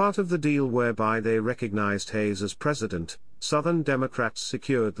 As part of the deal whereby they recognized Hayes as president, Southern Democrats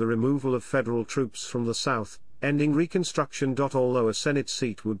secured the removal of federal troops from the South, ending Reconstruction. Although a Senate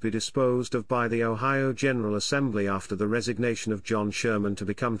seat would be disposed of by the Ohio General Assembly after the resignation of John Sherman to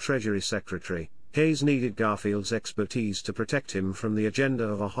become Treasury Secretary, Hayes needed Garfield's expertise to protect him from the agenda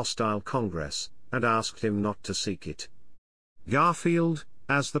of a hostile Congress, and asked him not to seek it. Garfield,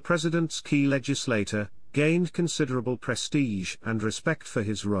 as the president's key legislator, gained considerable prestige and respect for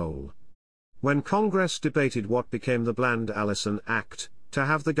his role. When Congress debated what became the Bland-Allison Act, to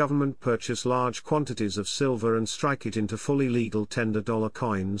have the government purchase large quantities of silver and strike it into fully legal $10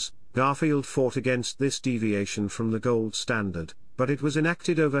 coins. Garfield fought against this deviation from the gold standard, but it was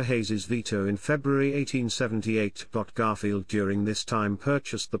enacted over Hayes's veto in February 1878. Garfield during this time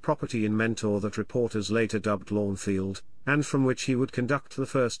purchased the property in Mentor that reporters later dubbed Lawnfield, and from which he would conduct the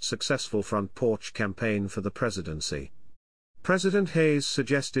first successful front porch campaign for the presidency. President Hayes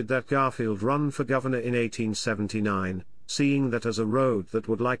suggested that Garfield run for governor in 1879, seeing that as a road that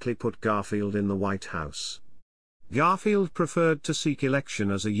would likely put Garfield in the White House. Garfield preferred to seek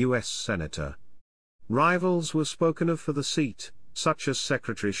election as a U.S. Senator. Rivals were spoken of for the seat, such as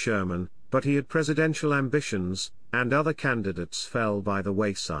Secretary Sherman, but he had presidential ambitions, and other candidates fell by the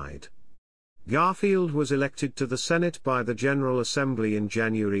wayside. Garfield was elected to the Senate by the General Assembly in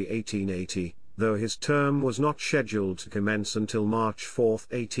January 1880, though his term was not scheduled to commence until March 4,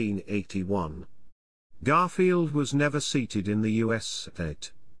 1881. Garfield was never seated in the U.S.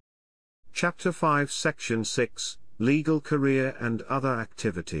 Senate. Chapter 5 Section 6, Legal Career and Other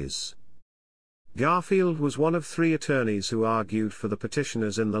Activities. Garfield was one of 3 attorneys who argued for the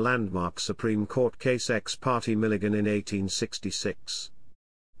petitioners in the landmark Supreme Court case Ex parte Milligan in 1866.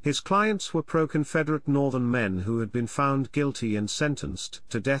 His clients were pro-Confederate Northern men who had been found guilty and sentenced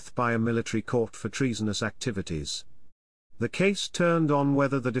to death by a military court for treasonous activities. The case turned on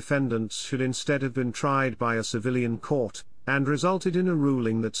whether the defendants should instead have been tried by a civilian court, and resulted in a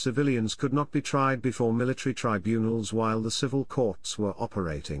ruling that civilians could not be tried before military tribunals while the civil courts were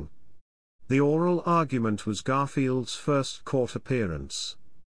operating. The oral argument was Garfield's first court appearance.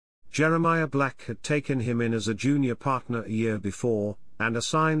 Jeremiah Black had taken him in as a junior partner a year before, and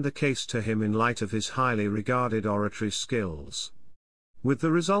assigned the case to him in light of his highly regarded oratory skills. With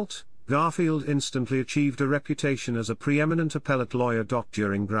the result, Garfield instantly achieved a reputation as a preeminent appellate lawyer.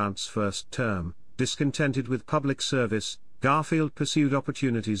 During Grant's first term, discontented with public service, Garfield pursued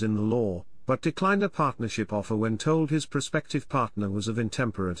opportunities in the law, but declined a partnership offer when told his prospective partner was of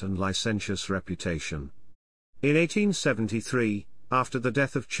intemperate and licentious reputation. In 1873, after the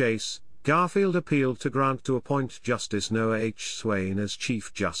death of Chase, Garfield appealed to Grant to appoint Justice Noah H. Swain as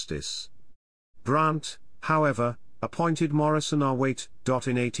Chief Justice. Grant, however, appointed Morrison R. Waite. In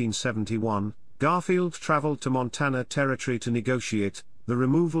 1871, Garfield traveled to Montana Territory to negotiate the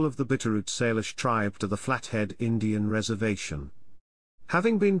removal of the Bitterroot Salish tribe to the Flathead Indian Reservation.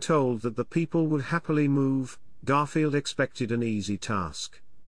 Having been told that the people would happily move, Garfield expected an easy task.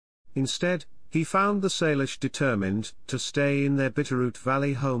 Instead, he found the Salish determined to stay in their Bitterroot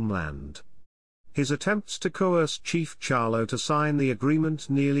Valley homeland. His attempts to coerce Chief Shiloh to sign the agreement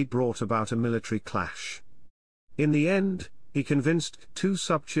nearly brought about a military clash. In the end, he convinced 2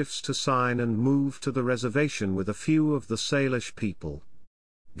 subchiefs to sign and move to the reservation with a few of the Salish people.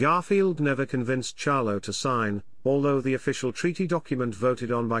 Garfield never convinced Shiloh to sign, although the official treaty document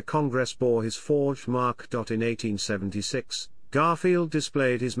voted on by Congress bore his forged mark. In 1876, Garfield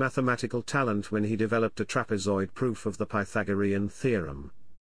displayed his mathematical talent when he developed a trapezoid proof of the Pythagorean theorem.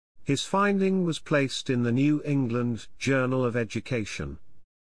 His finding was placed in the New England Journal of Education.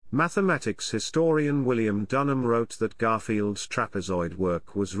 Mathematics historian William Dunham wrote that Garfield's trapezoid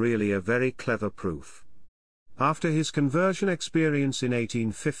work was really a very clever proof. After his conversion experience in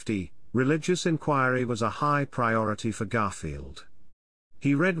 1850, religious inquiry was a high priority for Garfield.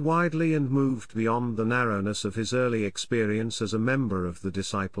 He read widely and moved beyond the narrowness of his early experience as a member of the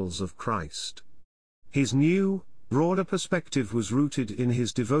Disciples of Christ. His new, broader perspective was rooted in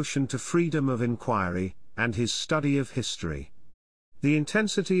his devotion to freedom of inquiry, and his study of history. The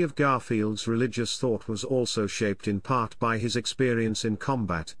intensity of Garfield's religious thought was also shaped in part by his experience in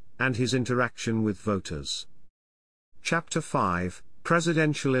combat, and his interaction with voters. Chapter 5,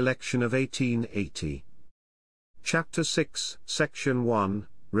 Presidential Election of 1880. Chapter 6, Section 1,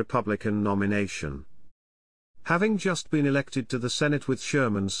 Republican Nomination. Having just been elected to the Senate with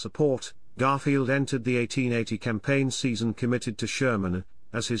Sherman's support, Garfield entered the 1880 campaign season committed to Sherman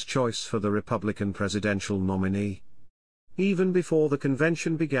as his choice for the Republican presidential nominee. Even before the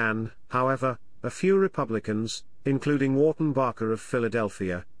convention began, however, a few Republicans, including Wharton Barker of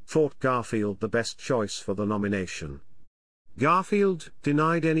Philadelphia, thought Garfield the best choice for the nomination. Garfield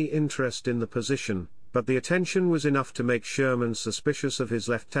denied any interest in the position, but the attention was enough to make Sherman suspicious of his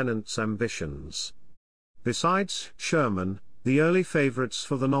lieutenant's ambitions. Besides Sherman, the early favorites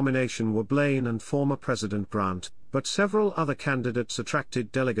for the nomination were Blaine and former President Grant, but several other candidates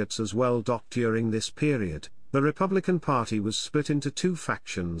attracted delegates as well. During this period, the Republican Party was split into 2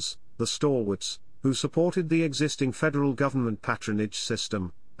 factions, the stalwarts, who supported the existing federal government patronage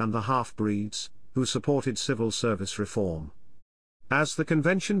system, and the half-breeds, who supported civil service reform. As the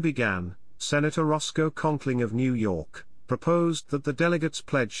convention began, Senator Roscoe Conkling of New York, proposed that the delegates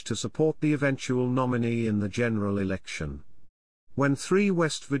pledge to support the eventual nominee in the general election. When 3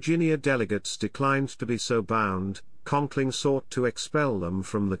 West Virginia delegates declined to be so bound, Conkling sought to expel them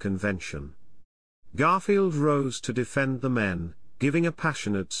from the convention. Garfield rose to defend the men, giving a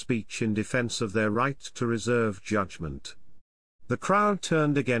passionate speech in defense of their right to reserve judgment. The crowd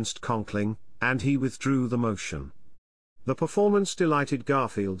turned against Conkling, and he withdrew the motion. The performance delighted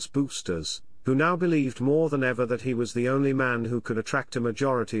Garfield's boosters, who now believed more than ever that he was the only man who could attract a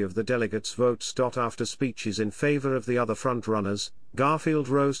majority of the delegates' votes. After speeches in favor of the other front-runners, Garfield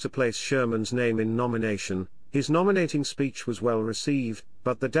rose to place Sherman's name in nomination. His nominating speech was well received,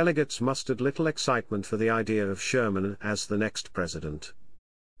 but the delegates mustered little excitement for the idea of Sherman as the next president.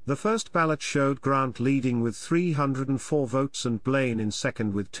 The first ballot showed Grant leading with 304 votes and Blaine in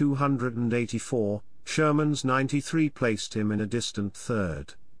second with 284, Sherman's 93 placed him in a distant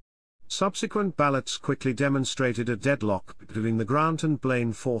third. Subsequent ballots quickly demonstrated a deadlock between the Grant and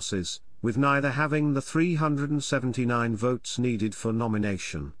Blaine forces, with neither having the 379 votes needed for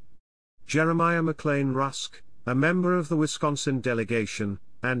nomination. Jeremiah McLean Rusk, a member of the Wisconsin delegation,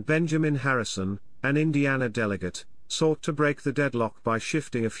 and Benjamin Harrison, an Indiana delegate, sought to break the deadlock by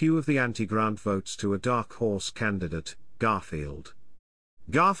shifting a few of the anti-Grant votes to a dark horse candidate, Garfield.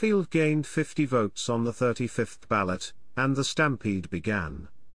 Garfield gained 50 votes on the 35th ballot, and the stampede began.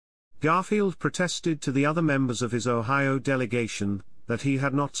 Garfield protested to the other members of his Ohio delegation that he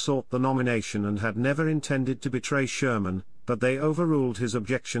had not sought the nomination and had never intended to betray Sherman, but they overruled his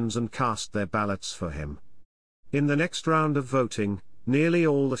objections and cast their ballots for him. In the next round of voting, nearly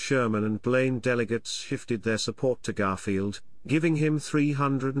all the Sherman and Blaine delegates shifted their support to Garfield, giving him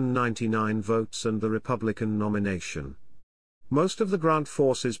 399 votes and the Republican nomination. Most of the Grant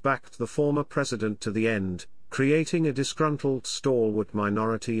forces backed the former president to the end, creating a disgruntled stalwart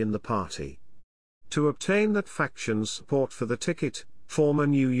minority in the party. To obtain that faction's support for the ticket, former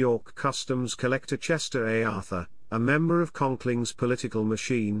New York Customs Collector Chester A. Arthur, a member of Conkling's political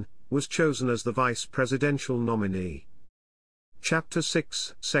machine, was chosen as the vice presidential nominee. Chapter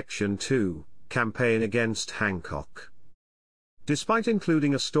 6, Section 2, Campaign against Hancock. Despite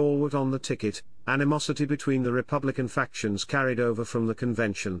including a stalwart on the ticket, animosity between the Republican factions carried over from the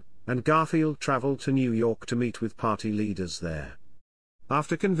convention, and Garfield traveled to New York to meet with party leaders there.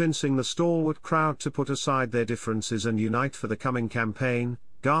 After convincing the stalwart crowd to put aside their differences and unite for the coming campaign,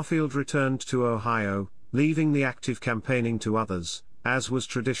 Garfield returned to Ohio, leaving the active campaigning to others, as was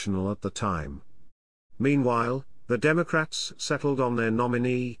traditional at the time. Meanwhile, the Democrats settled on their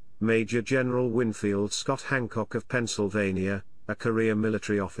nominee, Major General Winfield Scott Hancock of Pennsylvania, a career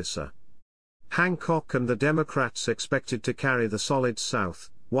military officer. Hancock and the Democrats expected to carry the solid South,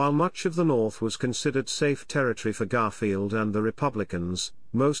 while much of the North was considered safe territory for Garfield and the Republicans.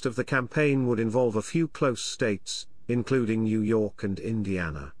 Most of the campaign would involve a few close states, including New York and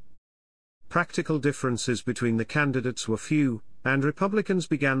Indiana. Practical differences between the candidates were few, and Republicans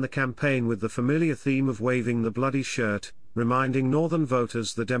began the campaign with the familiar theme of waving the bloody shirt, reminding Northern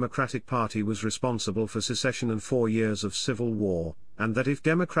voters the Democratic Party was responsible for secession and 4 years of civil war, and that if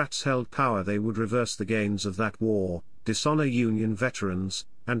Democrats held power they would reverse the gains of that war, dishonor Union veterans,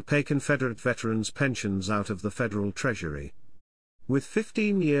 and pay Confederate veterans pensions out of the federal treasury. With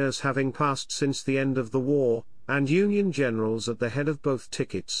 15 years having passed since the end of the war, and Union generals at the head of both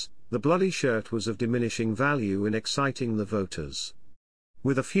tickets, the bloody shirt was of diminishing value in exciting the voters.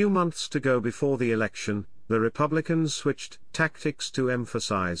 With a few months to go before the election, the Republicans switched tactics to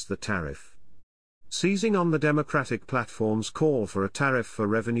emphasize the tariff. Seizing on the Democratic platform's call for a tariff for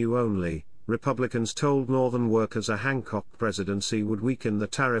revenue only, Republicans told Northern workers a Hancock presidency would weaken the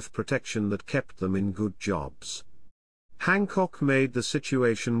tariff protection that kept them in good jobs. Hancock made the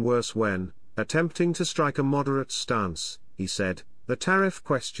situation worse when, attempting to strike a moderate stance, he said, "The tariff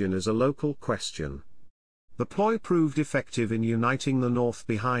question is a local question." The ploy proved effective in uniting the North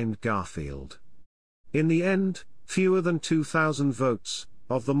behind Garfield. In the end, fewer than 2,000 votes,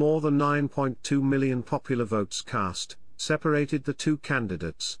 of the more than 9.2 million popular votes cast, separated the two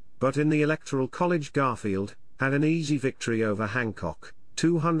candidates, but in the Electoral College Garfield had an easy victory over Hancock,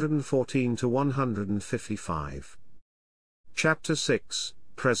 214 to 155. Chapter 6,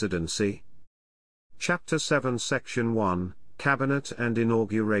 Presidency. Chapter 7 Section 1, Cabinet and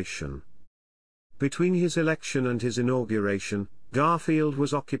Inauguration. Between his election and his inauguration, Garfield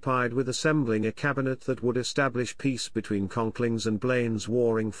was occupied with assembling a cabinet that would establish peace between Conkling's and Blaine's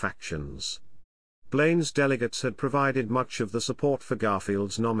warring factions. Blaine's delegates had provided much of the support for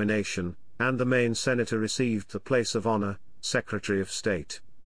Garfield's nomination, and the Maine senator received the place of honor, Secretary of State.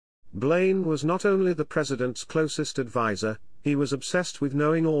 Blaine was not only the president's closest advisor, he was obsessed with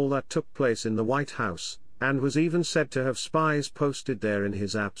knowing all that took place in the White House, and was even said to have spies posted there in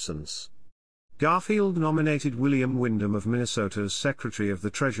his absence. Garfield nominated William Windom of Minnesota as Secretary of the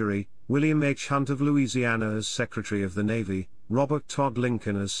Treasury, William H. Hunt of Louisiana as Secretary of the Navy, Robert Todd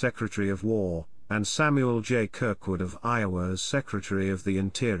Lincoln as Secretary of War, and Samuel J. Kirkwood of Iowa as Secretary of the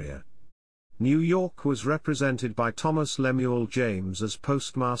Interior. New York was represented by Thomas Lemuel James as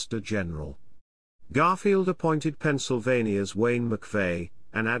Postmaster General. Garfield appointed Pennsylvania's Wayne McVeigh,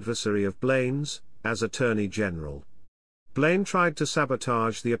 an adversary of Blaine's, as Attorney General. Blaine tried to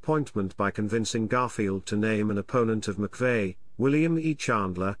sabotage the appointment by convincing Garfield to name an opponent of McVeigh, William E.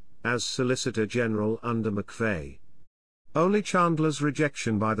 Chandler, as Solicitor General under McVeigh. Only Chandler's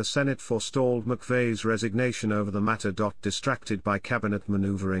rejection by the Senate forestalled McVeigh's resignation over the matter. Distracted by cabinet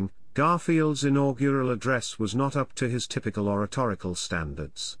maneuvering, Garfield's inaugural address was not up to his typical oratorical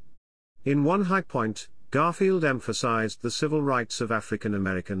standards. In one high point, Garfield emphasized the civil rights of African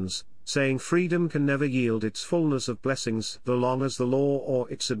Americans, saying freedom can never yield its fullness of blessings so long as the law or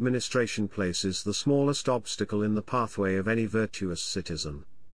its administration places the smallest obstacle in the pathway of any virtuous citizen.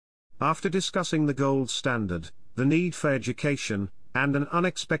 After discussing the gold standard, the need for education, and an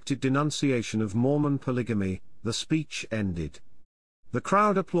unexpected denunciation of Mormon polygamy, the speech ended. The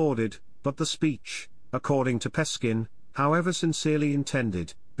crowd applauded, but the speech, according to Peskin, however sincerely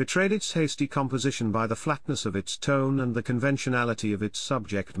intended, betrayed its hasty composition by the flatness of its tone and the conventionality of its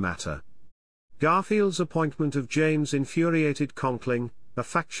subject matter. Garfield's appointment of James infuriated Conkling, a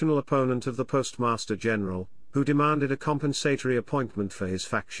factional opponent of the Postmaster General, who demanded a compensatory appointment for his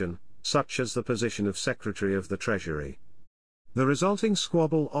faction, such as the position of Secretary of the Treasury. The resulting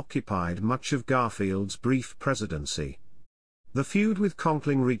squabble occupied much of Garfield's brief presidency. The feud with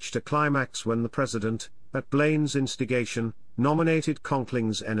Conkling reached a climax when the president, at Blaine's instigation, nominated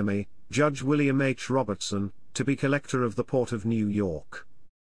Conkling's enemy, Judge William H. Robertson, to be collector of the Port of New York.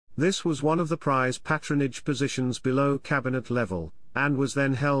 This was one of the prize patronage positions below cabinet level, and was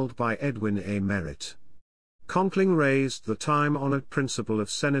then held by Edwin A. Merritt. Conkling raised the time-honored principle of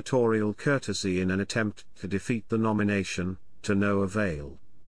senatorial courtesy in an attempt to defeat the nomination, to no avail.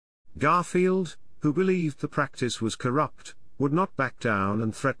 Garfield, who believed the practice was corrupt, would not back down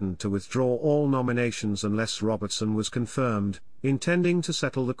and threatened to withdraw all nominations unless Robertson was confirmed, intending to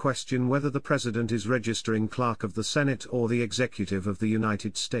settle the question whether the President is registering clerk of the Senate or the Executive of the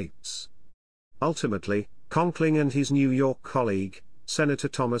United States. Ultimately, Conkling and his New York colleague, Senator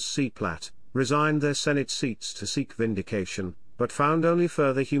Thomas C. Platt, resigned their Senate seats to seek vindication, but found only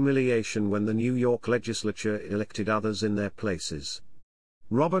further humiliation when the New York legislature elected others in their places.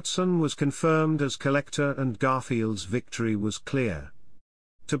 Robertson was confirmed as collector and Garfield's victory was clear.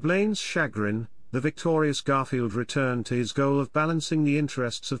 To Blaine's chagrin, the victorious Garfield returned to his goal of balancing the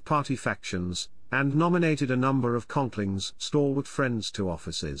interests of party factions, and nominated a number of Conkling's stalwart friends to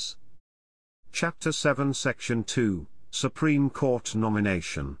offices. Chapter 7 Section 2, Supreme Court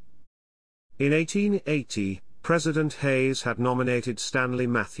Nomination. In 1880, President Hayes had nominated Stanley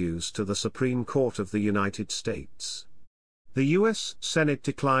Matthews to the Supreme Court of the United States. The U.S. Senate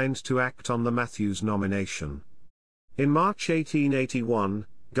declined to act on the Matthews nomination. In March 1881,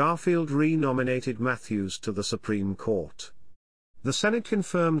 Garfield re-nominated Matthews to the Supreme Court. The Senate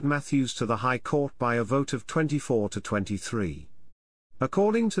confirmed Matthews to the High Court by a vote of 24 to 23.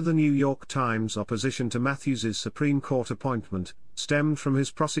 According to the New York Times, opposition to Matthews's Supreme Court appointment stemmed from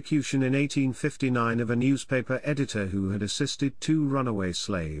his prosecution in 1859 of a newspaper editor who had assisted two runaway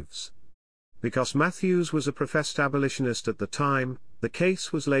slaves. Because Matthews was a professed abolitionist at the time, the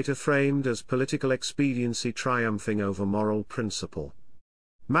case was later framed as political expediency triumphing over moral principle.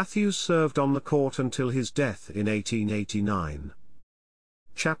 Matthews served on the court until his death in 1889.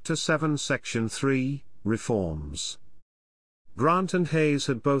 Chapter 7 Section 3, Reforms. Grant and Hayes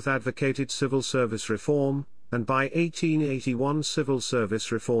had both advocated civil service reform, and by 1881 civil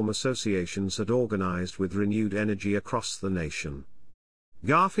service reform associations had organized with renewed energy across the nation.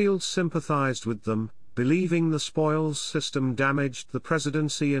 Garfield sympathized with them, believing the spoils system damaged the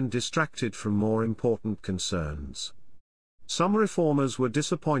presidency and distracted from more important concerns. Some reformers were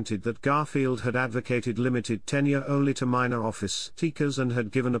disappointed that Garfield had advocated limited tenure only to minor office seekers and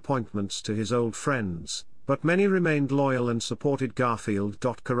had given appointments to his old friends, but many remained loyal and supported Garfield.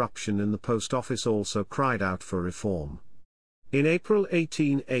 Corruption in the post office also cried out for reform. In April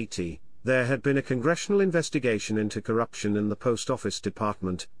 1880, there had been a congressional investigation into corruption in the Post Office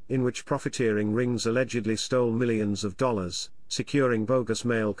Department, in which profiteering rings allegedly stole millions of dollars, securing bogus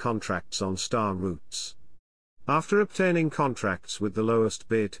mail contracts on star routes. After obtaining contracts with the lowest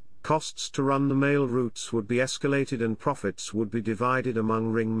bid, costs to run the mail routes would be escalated and profits would be divided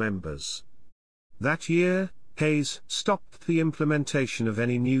among ring members. That year, Hayes stopped the implementation of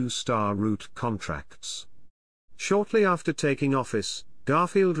any new star route contracts. Shortly after taking office,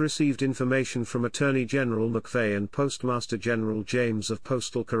 Garfield received information from Attorney General McVeigh and Postmaster General James of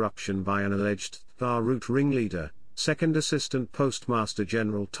postal corruption by an alleged Star Route ringleader, Second Assistant Postmaster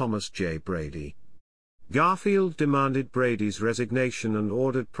General Thomas J. Brady. Garfield demanded Brady's resignation and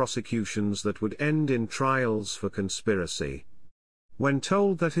ordered prosecutions that would end in trials for conspiracy. When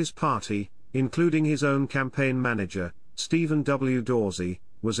told that his party, including his own campaign manager, Stephen W. Dorsey,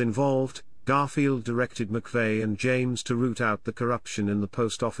 was involved, Garfield directed McVeigh and James to root out the corruption in the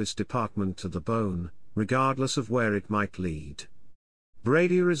post office department to the bone, regardless of where it might lead.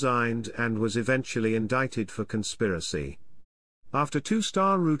 Brady resigned and was eventually indicted for conspiracy. After two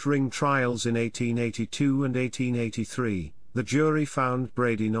Star Route ring trials in 1882 and 1883, the jury found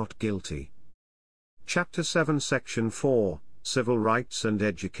Brady not guilty. Chapter 7 Section 4, Civil Rights and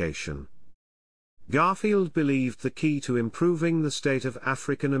Education. Garfield believed the key to improving the state of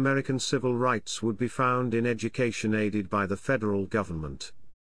African American civil rights would be found in education aided by the federal government.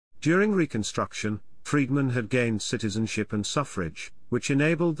 During Reconstruction, freedmen had gained citizenship and suffrage, which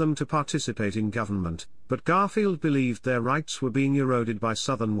enabled them to participate in government, but Garfield believed their rights were being eroded by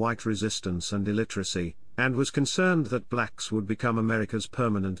Southern white resistance and illiteracy, and was concerned that blacks would become America's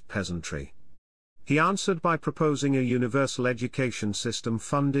permanent peasantry. He answered by proposing a universal education system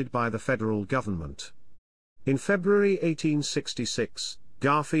funded by the federal government. In February 1866,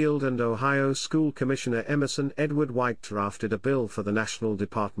 Garfield and Ohio School Commissioner Emerson Edward White drafted a bill for the National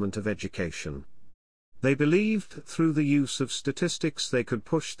Department of Education. They believed through the use of statistics they could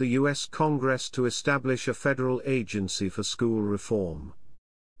push the U.S. Congress to establish a federal agency for school reform.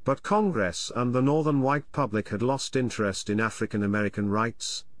 But Congress and the Northern white public had lost interest in African American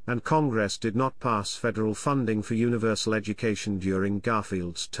rights, and Congress did not pass federal funding for universal education during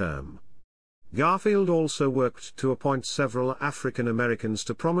Garfield's term. Garfield also worked to appoint several African Americans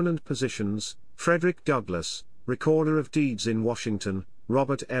to prominent positions: Frederick Douglass, Recorder of Deeds in Washington;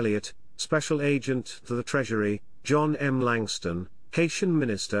 Robert Elliott, Special Agent to the Treasury; John M. Langston, Haitian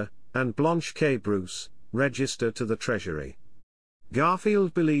Minister; and Blanche K. Bruce, Register to the Treasury.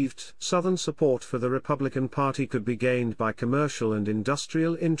 Garfield believed Southern support for the Republican Party could be gained by commercial and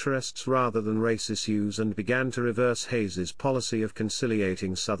industrial interests rather than race issues, and began to reverse Hayes's policy of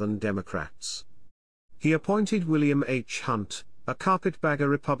conciliating Southern Democrats. He appointed William H. Hunt, a carpetbagger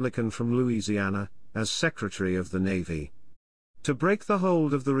Republican from Louisiana, as Secretary of the Navy. To break the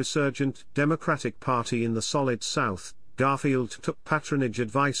hold of the resurgent Democratic Party in the Solid South, Garfield took patronage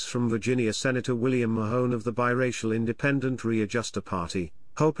advice from Virginia Senator William Mahone of the biracial Independent Readjuster Party,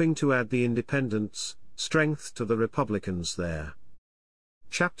 hoping to add the Independents' strength to the Republicans there.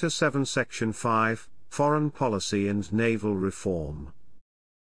 Chapter 7 Section 5, Foreign Policy and Naval Reform.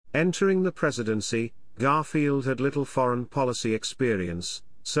 Entering the presidency, Garfield had little foreign policy experience,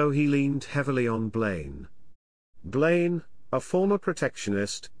 so he leaned heavily on Blaine. Blaine, a former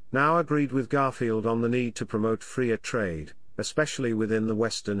protectionist, now agreed with Garfield on the need to promote freer trade, especially within the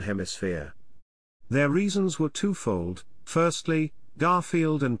Western Hemisphere. Their reasons were twofold. Firstly,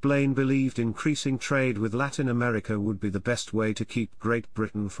 Garfield and Blaine believed increasing trade with Latin America would be the best way to keep Great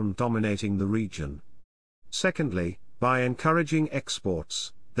Britain from dominating the region. Secondly, by encouraging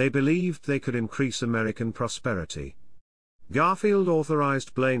exports, they believed they could increase American prosperity. Garfield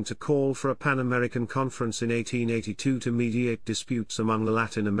authorized Blaine to call for a Pan-American conference in 1882 to mediate disputes among the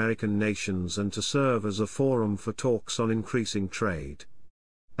Latin American nations and to serve as a forum for talks on increasing trade.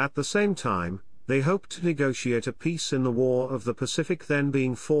 At the same time, they hoped to negotiate a peace in the War of the Pacific then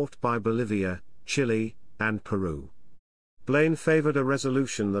being fought by Bolivia, Chile, and Peru. Blaine favored a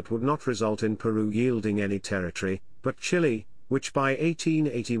resolution that would not result in Peru yielding any territory, but Chile, which by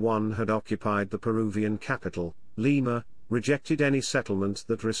 1881 had occupied the Peruvian capital, Lima, rejected any settlement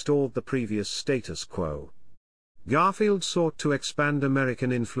that restored the previous status quo. Garfield sought to expand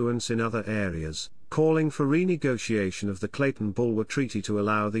American influence in other areas, calling for renegotiation of the Clayton-Bulwer Treaty to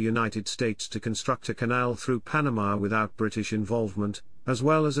allow the United States to construct a canal through Panama without British involvement, as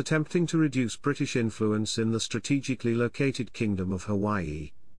well as attempting to reduce British influence in the strategically located Kingdom of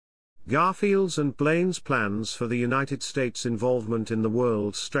Hawaii. Garfield's and Blaine's plans for the United States' involvement in the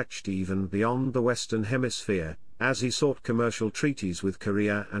world stretched even beyond the Western Hemisphere, as he sought commercial treaties with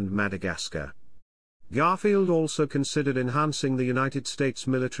Korea and Madagascar. Garfield also considered enhancing the United States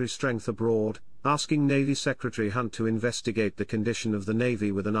military strength abroad, asking Navy Secretary Hunt to investigate the condition of the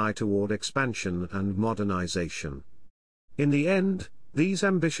Navy with an eye toward expansion and modernization. In the end, these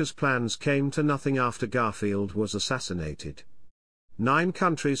ambitious plans came to nothing after Garfield was assassinated. 9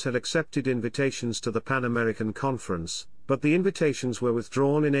 countries had accepted invitations to the Pan American Conference, but the invitations were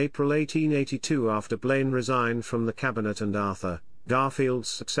withdrawn in April 1882 after Blaine resigned from the cabinet and Arthur, Garfield's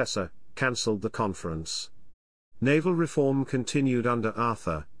successor, cancelled the conference. Naval reform continued under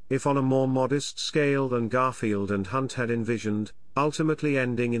Arthur, if on a more modest scale than Garfield and Hunt had envisioned, ultimately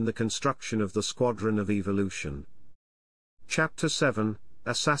ending in the construction of the Squadron of Evolution. Chapter 7,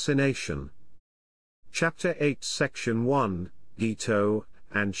 Assassination. Chapter 8 Section 1, Guiteau,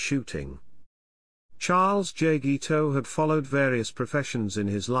 and Shooting. Charles J. Guiteau had followed various professions in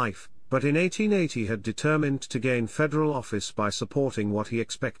his life, but in 1880 had determined to gain federal office by supporting what he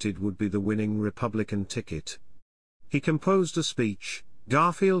expected would be the winning Republican ticket. He composed a speech,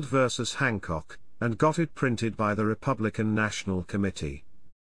 Garfield versus Hancock, and got it printed by the Republican National Committee.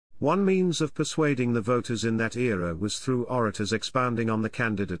 One means of persuading the voters in that era was through orators expounding on the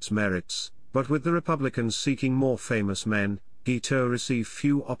candidate's merits, but with the Republicans seeking more famous men, Guiteau received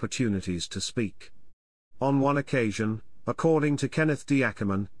few opportunities to speak. On one occasion, according to Kenneth D.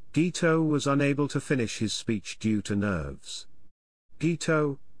 Ackerman, Guiteau was unable to finish his speech due to nerves.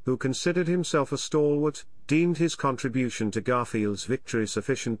 Guiteau, who considered himself a stalwart, deemed his contribution to Garfield's victory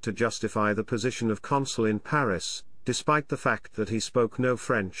sufficient to justify the position of consul in Paris, despite the fact that he spoke no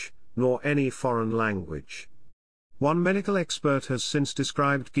French, nor any foreign language. One medical expert has since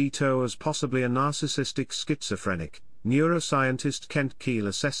described Guiteau as possibly a narcissistic schizophrenic. Neuroscientist Kent Keel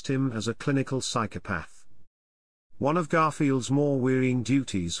assessed him as a clinical psychopath. One of Garfield's more wearying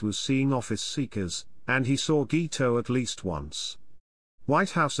duties was seeing office seekers, and he saw Guiteau at least once.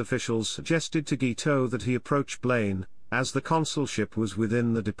 White House officials suggested to Guiteau that he approach Blaine, as the consulship was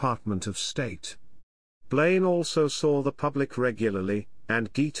within the Department of State. Blaine also saw the public regularly,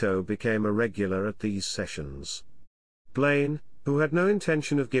 and Guiteau became a regular at these sessions. Blaine, who had no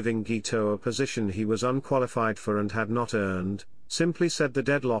intention of giving Guiteau a position he was unqualified for and had not earned, simply said the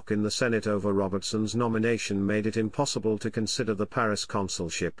deadlock in the Senate over Robertson's nomination made it impossible to consider the Paris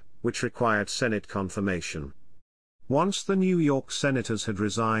consulship, which required Senate confirmation. Once the New York senators had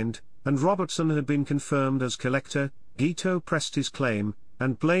resigned, and Robertson had been confirmed as collector, Guiteau pressed his claim,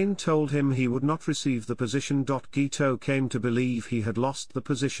 and Blaine told him he would not receive the position. Guiteau came to believe he had lost the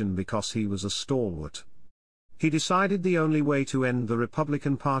position because he was a stalwart. He decided the only way to end the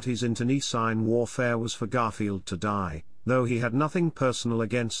Republican Party's internecine warfare was for Garfield to die, though he had nothing personal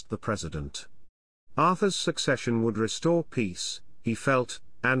against the president. Arthur's succession would restore peace, he felt,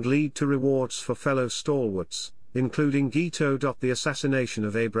 and lead to rewards for fellow stalwarts, including Guiteau. The assassination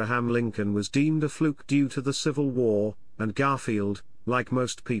of Abraham Lincoln was deemed a fluke due to the Civil War, and Garfield, like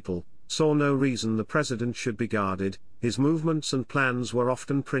most people, saw no reason the president should be guarded. His movements and plans were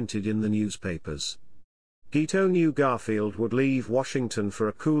often printed in the newspapers. Guiteau knew Garfield would leave Washington for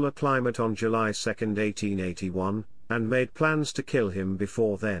a cooler climate on July 2, 1881, and made plans to kill him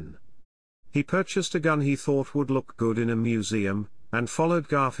before then. He purchased a gun he thought would look good in a museum, and followed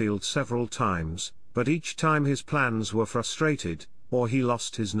Garfield several times, but each time his plans were frustrated, or he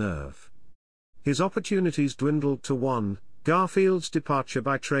lost his nerve. His opportunities dwindled to one, Garfield's departure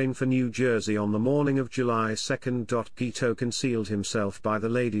by train for New Jersey on the morning of July 2. Guiteau concealed himself by the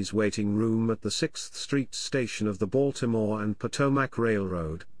ladies' waiting room at the 6th Street station of the Baltimore and Potomac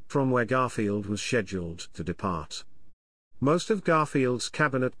Railroad, from where Garfield was scheduled to depart. Most of Garfield's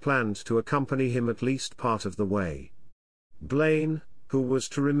cabinet planned to accompany him at least part of the way. Blaine, who was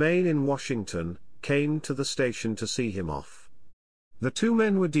to remain in Washington, came to the station to see him off. The two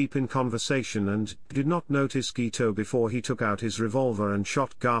men were deep in conversation and did not notice Guiteau before he took out his revolver and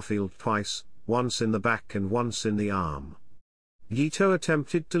shot Garfield twice, once in the back and once in the arm. Guiteau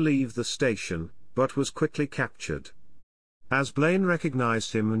attempted to leave the station, but was quickly captured. As Blaine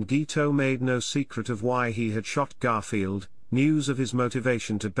recognized him and Guiteau made no secret of why he had shot Garfield, news of his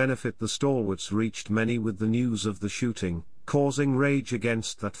motivation to benefit the stalwarts reached many with the news of the shooting, causing rage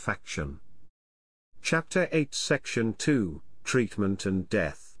against that faction. Chapter 8 Section 2, Treatment and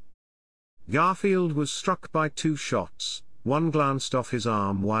Death. Garfield was struck by two shots, one glanced off his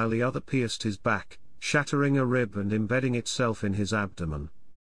arm while the other pierced his back, shattering a rib and embedding itself in his abdomen.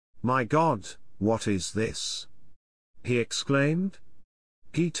 "My God, what is this?" he exclaimed.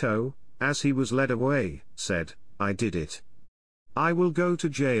 Guiteau, as he was led away, said, "I did it. I will go to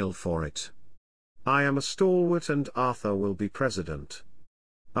jail for it. I am a stalwart and Arthur will be president."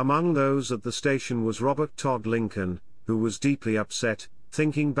 Among those at the station was Robert Todd Lincoln, who was deeply upset,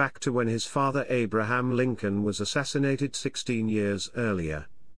 thinking back to when his father Abraham Lincoln was assassinated 16 years earlier.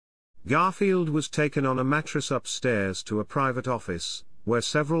 Garfield was taken on a mattress upstairs to a private office, where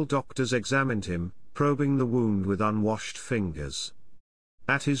several doctors examined him, probing the wound with unwashed fingers.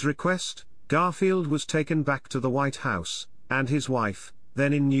 At his request, Garfield was taken back to the White House, and his wife,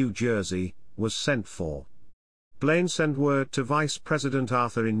 then in New Jersey, was sent for. Blaine sent word to Vice President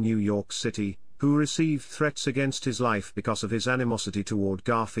Arthur in New York City, who received threats against his life because of his animosity toward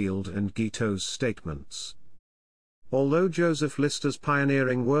Garfield and Guiteau's statements. Although Joseph Lister's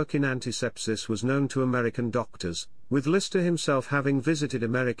pioneering work in antisepsis was known to American doctors, with Lister himself having visited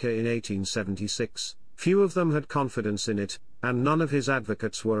America in 1876, few of them had confidence in it, and none of his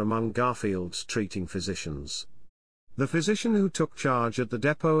advocates were among Garfield's treating physicians. The physician who took charge at the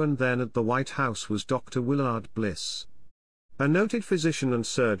depot and then at the White House was Dr. Willard Bliss. A noted physician and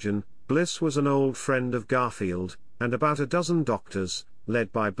surgeon, Bliss was an old friend of Garfield, and about a dozen doctors,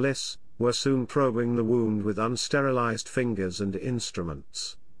 led by Bliss, were soon probing the wound with unsterilized fingers and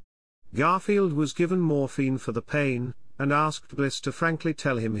instruments. Garfield was given morphine for the pain, and asked Bliss to frankly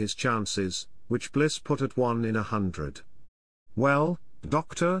tell him his chances, which Bliss put at 1 in 100. "Well,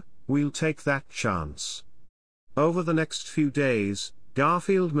 doctor, we'll take that chance." Over the next few days,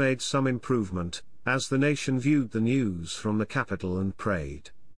 Garfield made some improvement, as the nation viewed the news from the Capitol and prayed.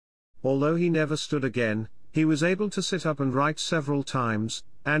 Although he never stood again, he was able to sit up and write several times,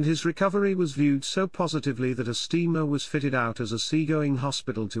 and his recovery was viewed so positively that a steamer was fitted out as a seagoing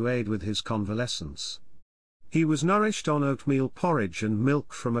hospital to aid with his convalescence. He was nourished on oatmeal porridge and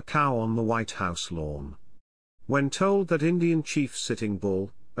milk from a cow on the White House lawn. When told that Indian Chief Sitting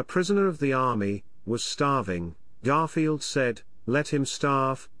Bull, a prisoner of the army, was starving, Garfield said, "Let him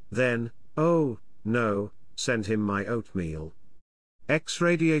starve, then, oh, no, send him my oatmeal."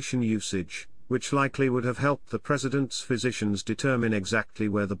 X-radiation usage, which likely would have helped the president's physicians determine exactly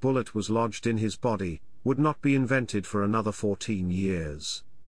where the bullet was lodged in his body, would not be invented for another 14 years.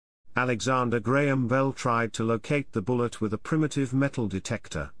 Alexander Graham Bell tried to locate the bullet with a primitive metal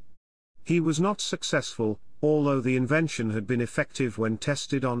detector. He was not successful, although the invention had been effective when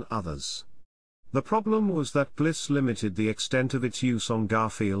tested on others. The problem was that Bliss limited the extent of its use on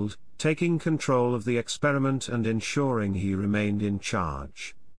Garfield, taking control of the experiment and ensuring he remained in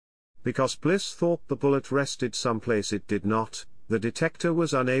charge. Because Bliss thought the bullet rested someplace it did not, the detector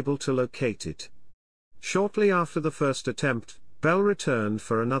was unable to locate it. Shortly after the first attempt, Bell returned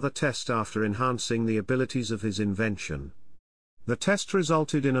for another test after enhancing the abilities of his invention. The test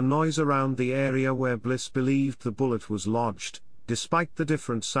resulted in a noise around the area where Bliss believed the bullet was lodged, despite the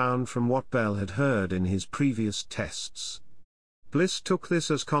different sound from what Bell had heard in his previous tests. Bliss took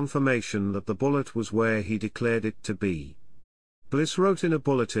this as confirmation that the bullet was where he declared it to be. Bliss wrote in a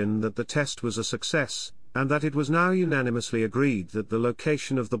bulletin that the test was a success, and that it was now unanimously agreed that the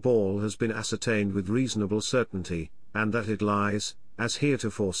location of the ball has been ascertained with reasonable certainty, and that it lies, as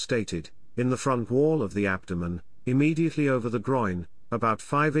heretofore stated, in the front wall of the abdomen, immediately over the groin, about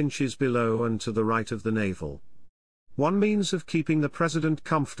 5 inches below and to the right of the navel. One means of keeping the president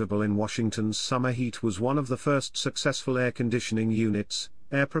comfortable in Washington's summer heat was one of the first successful air conditioning units.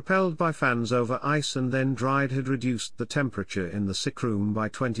 Air propelled by fans over ice and then dried had reduced the temperature in the sick room by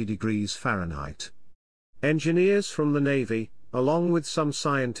 20 degrees Fahrenheit. Engineers from the Navy, along with some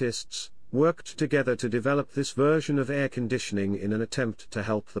scientists, worked together to develop this version of air conditioning in an attempt to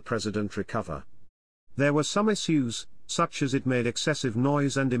help the president recover. There were some issues, such as it made excessive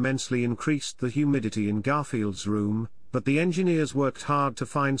noise and immensely increased the humidity in Garfield's room, but the engineers worked hard to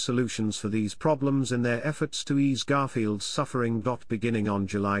find solutions for these problems in their efforts to ease Garfield's suffering. Beginning on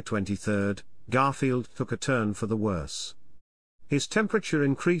July 23, Garfield took a turn for the worse. His temperature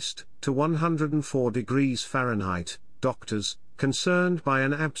increased to 104 degrees Fahrenheit. Doctors, concerned by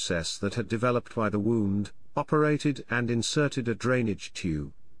an abscess that had developed by the wound, operated and inserted a drainage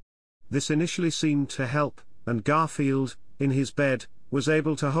tube. This initially seemed to help, and Garfield, in his bed, was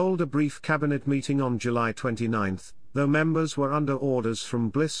able to hold a brief cabinet meeting on July 29, though members were under orders from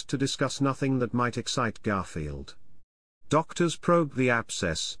Bliss to discuss nothing that might excite Garfield. Doctors probed the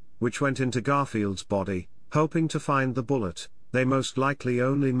abscess, which went into Garfield's body, hoping to find the bullet. They most likely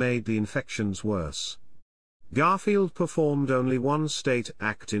only made the infections worse. Garfield performed only one state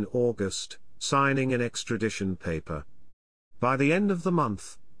act in August, signing an extradition paper. By the end of the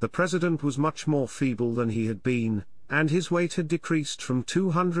month, the president was much more feeble than he had been, and his weight had decreased from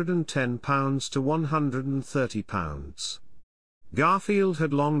 210 pounds to 130 pounds. Garfield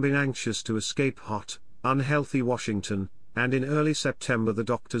had long been anxious to escape hot, unhealthy Washington, and in early September the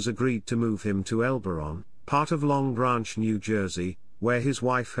doctors agreed to move him to Elberon, part of Long Branch, New Jersey, where his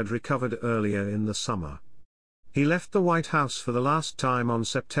wife had recovered earlier in the summer. He left the White House for the last time on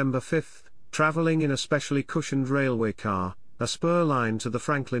September 5, traveling in a specially cushioned railway car, a spur line to the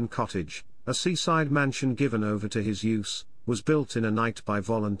Franklin Cottage, a seaside mansion given over to his use, was built in a night by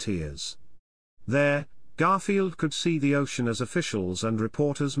volunteers. There, Garfield could see the ocean as officials and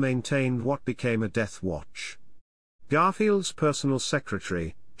reporters maintained what became a death watch. Garfield's personal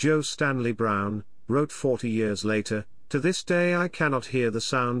secretary, Joe Stanley Brown, wrote 40 years later, "To this day I cannot hear the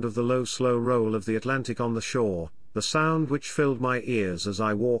sound of the low slow roll of the Atlantic on the shore, the sound which filled my ears as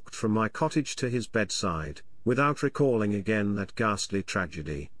I walked from my cottage to his bedside, without recalling again that ghastly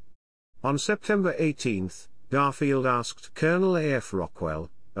tragedy. On September 18, Garfield asked Colonel A.F. Rockwell,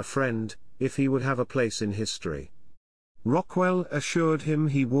 a friend, if he would have a place in history. Rockwell assured him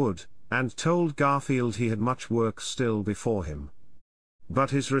he would, and told Garfield he had much work still before him.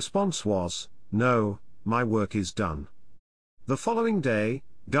 But his response was, "No, my work is done." The following day,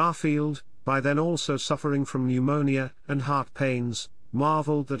 Garfield, by then also suffering from pneumonia and heart pains,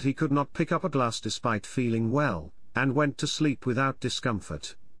 marveled that he could not pick up a glass despite feeling well, and went to sleep without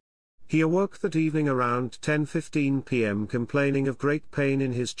discomfort. He awoke that evening around 10:15 p.m. complaining of great pain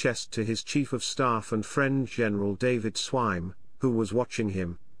in his chest to his Chief of Staff and friend General David Swime, who was watching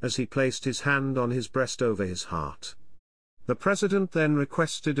him, as he placed his hand on his breast over his heart. The President then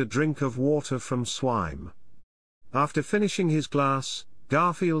requested a drink of water from Swime. After finishing his glass,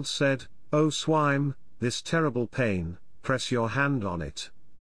 Garfield said, "Oh Swime, this terrible pain, press your hand on it."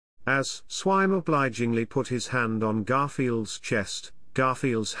 As Swime obligingly put his hand on Garfield's chest,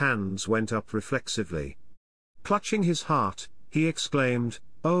 Garfield's hands went up reflexively. Clutching his heart, he exclaimed,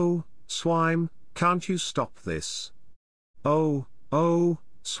 "Oh, Swime, can't you stop this? Oh,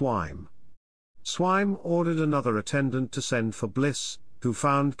 Swime." Swime ordered another attendant to send for Bliss, who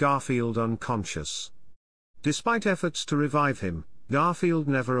found Garfield unconscious. Despite efforts to revive him, Garfield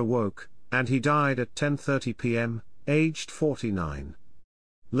never awoke, and he died at 10:30 p.m., aged 49.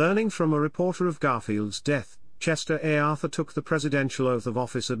 Learning from a reporter of Garfield's death, Chester A. Arthur took the presidential oath of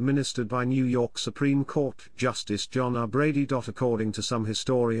office administered by New York Supreme Court Justice John R. Brady. According to some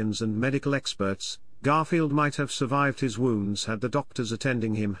historians and medical experts, Garfield might have survived his wounds had the doctors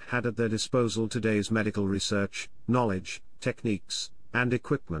attending him had at their disposal today's medical research, knowledge, techniques, and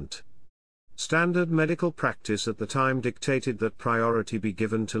equipment. Standard medical practice at the time dictated that priority be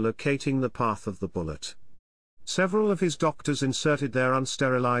given to locating the path of the bullet. Several of his doctors inserted their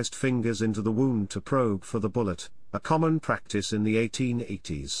unsterilized fingers into the wound to probe for the bullet, a common practice in the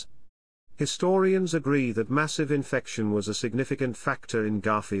 1880s. Historians agree that massive infection was a significant factor in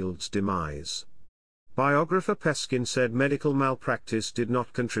Garfield's demise. Biographer Peskin said medical malpractice did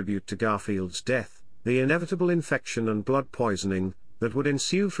not contribute to Garfield's death. The inevitable infection and blood poisoning that would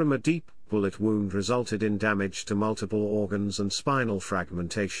ensue from a deep bullet wound resulted in damage to multiple organs and spinal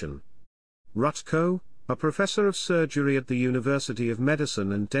fragmentation. Rutko, a professor of surgery at the University of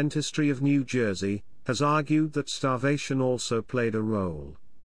Medicine and Dentistry of New Jersey, has argued that starvation also played a role.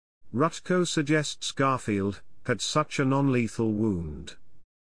 Rutko suggests Garfield had such a non-lethal wound.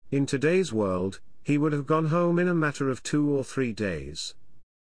 In today's world, he would have gone home in a matter of 2 or 3 days.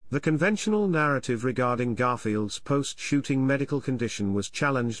 The conventional narrative regarding Garfield's post-shooting medical condition was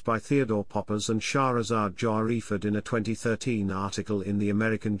challenged by Theodore Poppers and Shahrazad Jariford in a 2013 article in the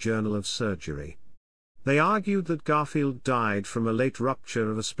American Journal of Surgery. They argued that Garfield died from a late rupture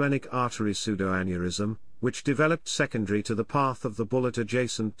of a splenic artery pseudoaneurysm, which developed secondary to the path of the bullet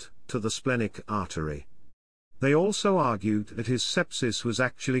adjacent to the splenic artery. They also argued that his sepsis was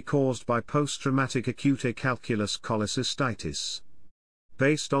actually caused by post-traumatic acute acalculous cholecystitis.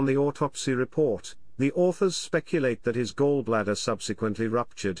 Based on the autopsy report, the authors speculate that his gallbladder subsequently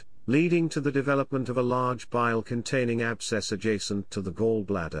ruptured, leading to the development of a large bile-containing abscess adjacent to the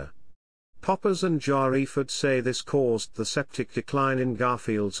gallbladder. Poppers and Jariford say this caused the septic decline in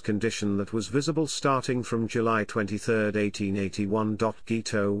Garfield's condition that was visible starting from July 23, 1881.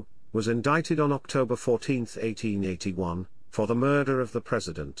 Guiteau was indicted on October 14, 1881, for the murder of the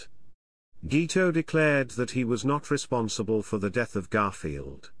president. Guiteau declared that he was not responsible for the death of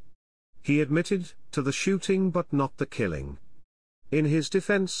Garfield. He admitted to the shooting but not the killing. In his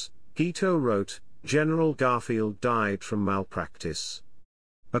defense, Guiteau wrote, "General Garfield died from malpractice.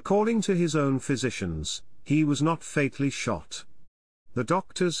 According to his own physicians, he was not fatally shot. The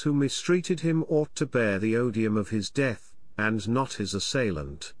doctors who mistreated him ought to bear the odium of his death, and not his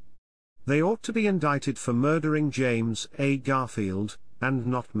assailant. They ought to be indicted for murdering James A. Garfield, and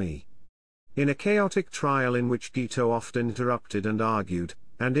not me." In a chaotic trial in which Guiteau often interrupted and argued,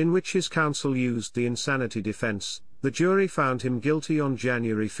 and in which his counsel used the insanity defense, the jury found him guilty on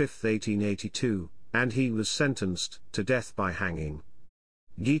January 5, 1882, and he was sentenced to death by hanging.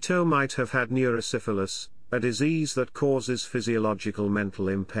 Guiteau might have had neurosyphilis, a disease that causes physiological mental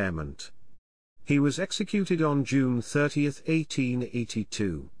impairment. He was executed on June 30,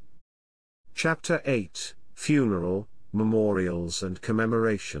 1882. Chapter 8, Funeral, Memorials and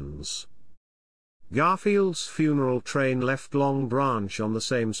Commemorations. Garfield's funeral train left Long Branch on the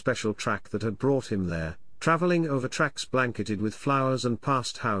same special track that had brought him there, traveling over tracks blanketed with flowers and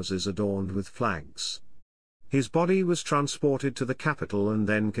past houses adorned with flags. His body was transported to the capital and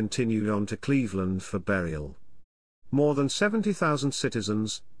then continued on to Cleveland for burial. More than 70,000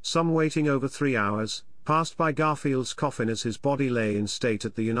 citizens, some waiting over 3 hours, passed by Garfield's coffin as his body lay in state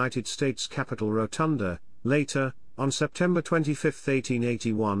at the United States Capitol Rotunda. Later, on September 25,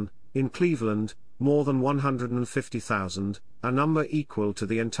 1881, in Cleveland, more than 150,000, a number equal to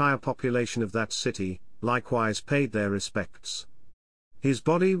the entire population of that city, likewise paid their respects. His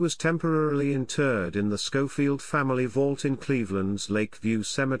body was temporarily interred in the Schofield family vault in Cleveland's Lakeview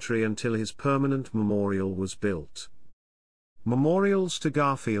Cemetery until his permanent memorial was built. Memorials to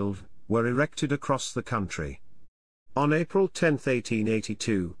Garfield were erected across the country. On April 10,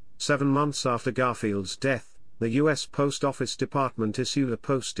 1882, 7 months after Garfield's death, the U.S. Post Office Department issued a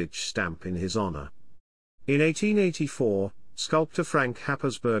postage stamp in his honor. In 1884, sculptor Frank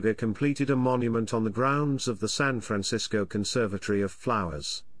Happersberger completed a monument on the grounds of the San Francisco Conservatory of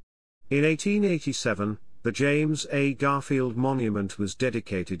Flowers. In 1887, the James A. Garfield Monument was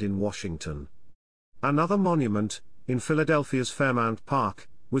dedicated in Washington. Another monument, in Philadelphia's Fairmount Park,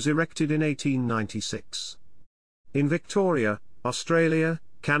 was erected in 1896. In Victoria, Australia,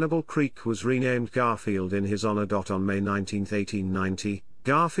 Cannibal Creek was renamed Garfield in his honor. On May 19, 1890,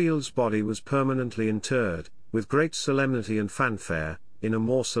 Garfield's body was permanently interred, with great solemnity and fanfare, in a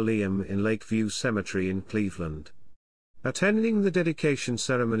mausoleum in Lakeview Cemetery in Cleveland. Attending the dedication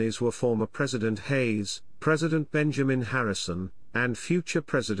ceremonies were former President Hayes, President Benjamin Harrison, and future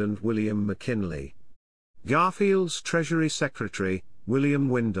President William McKinley. Garfield's Treasury Secretary, William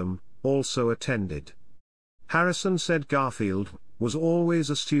Windom, also attended. Harrison said Garfield was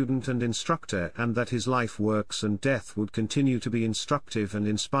always a student and instructor, and that his life, works and death would continue to be instructive and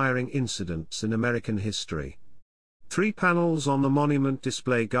inspiring incidents in American history. 3 panels on the monument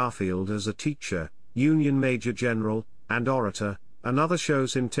display Garfield as a teacher, Union Major General, and orator, another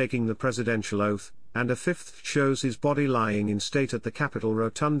shows him taking the presidential oath, and a 5th shows his body lying in state at the Capitol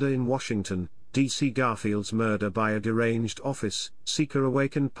Rotunda in Washington, D.C. Garfield's murder by a deranged office seeker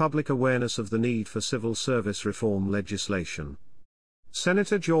awakened public awareness of the need for civil service reform legislation.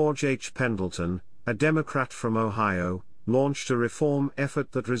 Senator George H. Pendleton, a Democrat from Ohio, launched a reform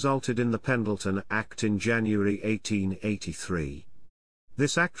effort that resulted in the Pendleton Act in January 1883.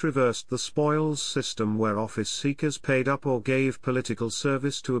 This act reversed the spoils system where office seekers paid up or gave political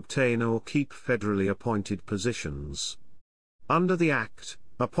service to obtain or keep federally appointed positions. Under the act,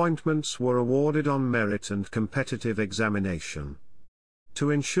 appointments were awarded on merit and competitive examination.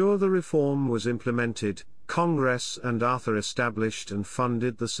 To ensure the reform was implemented, Congress and Arthur established and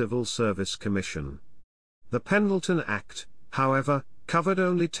funded the Civil Service Commission. The Pendleton Act, however, covered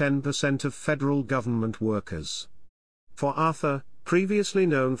only 10% of federal government workers. For Arthur, previously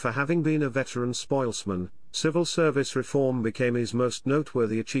known for having been a veteran spoilsman, civil service reform became his most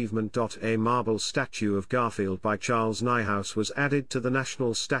noteworthy achievement. A marble statue of Garfield by Charles Niehaus was added to the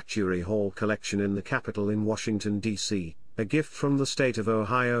National Statuary Hall collection in the Capitol in Washington, D.C., a gift from the state of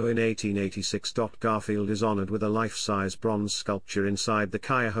Ohio in 1886. Garfield is honored with a life-size bronze sculpture inside the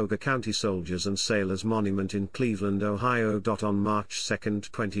Cuyahoga County Soldiers and Sailors Monument in Cleveland, Ohio. On March 2,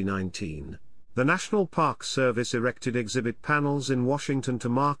 2019. The National Park Service erected exhibit panels in Washington to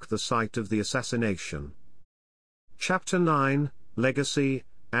mark the site of the assassination. Chapter 9, Legacy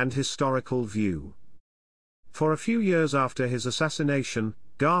and Historical View. For a few years after his assassination,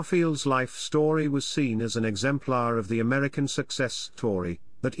 Garfield's life story was seen as an exemplar of the American success story,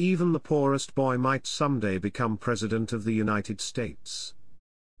 that even the poorest boy might someday become President of the United States.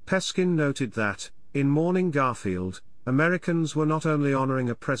 Peskin noted that, in mourning Garfield, Americans were not only honoring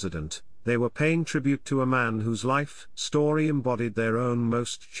a president, they were paying tribute to a man whose life story embodied their own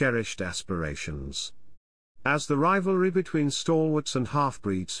most cherished aspirations. As the rivalry between stalwarts and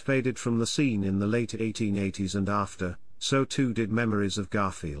half-breeds faded from the scene in the late 1880s and after, so too did memories of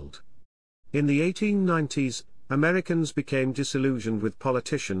Garfield. In the 1890s, Americans became disillusioned with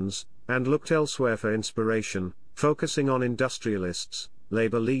politicians, and looked elsewhere for inspiration, focusing on industrialists,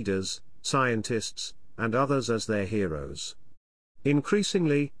 labor leaders, scientists, and others as their heroes.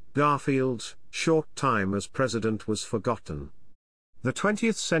 Increasingly, Garfield's short time as president was forgotten. The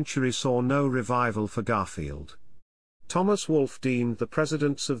 20th century saw no revival for Garfield. Thomas Wolfe deemed the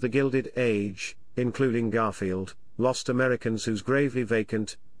presidents of the Gilded Age, including Garfield, lost Americans whose gravely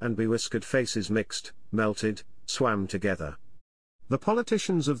vacant and bewhiskered faces mixed, melted, swam together. The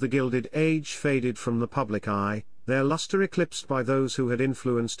politicians of the Gilded Age faded from the public eye, their luster eclipsed by those who had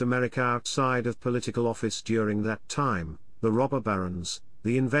influenced America outside of political office during that time, the robber barons,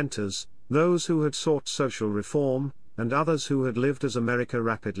 the inventors, those who had sought social reform, and others who had lived as America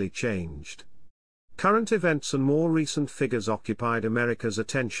rapidly changed. Current events and more recent figures occupied America's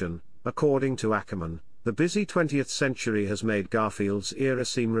attention. According to Ackerman, the busy 20th century has made Garfield's era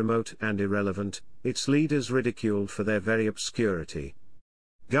seem remote and irrelevant, its leaders ridiculed for their very obscurity.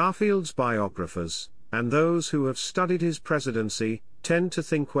 Garfield's biographers, and those who have studied his presidency tend to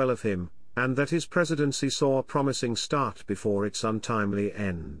think well of him, and that his presidency saw a promising start before its untimely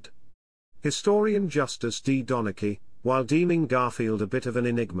end. Historian Justice D. Donachie, while deeming Garfield a bit of an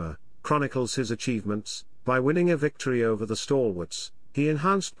enigma, chronicles his achievements. By winning a victory over the stalwarts, he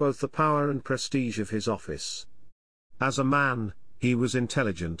enhanced both the power and prestige of his office. As a man, he was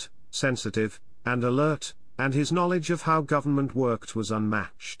intelligent, sensitive, and alert, and his knowledge of how government worked was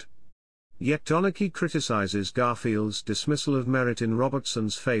unmatched. Yet Donachie criticizes Garfield's dismissal of merit in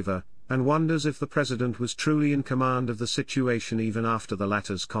Robertson's favor, and wonders if the president was truly in command of the situation even after the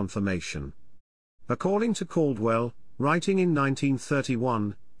latter's confirmation. According to Caldwell, writing in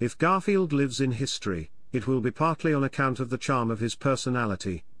 1931, if Garfield lives in history, it will be partly on account of the charm of his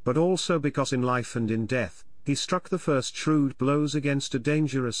personality, but also because in life and in death, he struck the first shrewd blows against a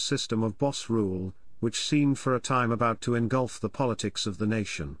dangerous system of boss rule, which seemed for a time about to engulf the politics of the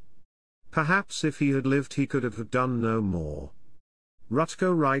nation. Perhaps if he had lived he could have done no more.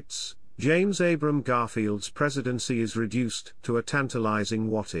 Rutko writes, James Abram Garfield's presidency is reduced to a tantalizing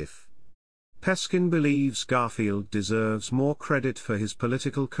what-if. Peskin believes Garfield deserves more credit for his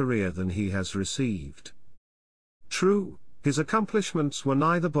political career than he has received. True, his accomplishments were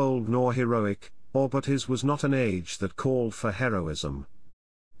neither bold nor heroic, but his was not an age that called for heroism.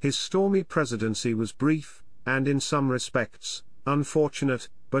 His stormy presidency was brief, and in some respects, unfortunate,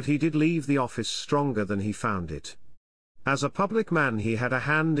 but he did leave the office stronger than he found it. As a public man he had a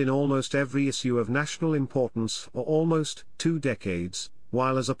hand in almost every issue of national importance for almost 2 decades,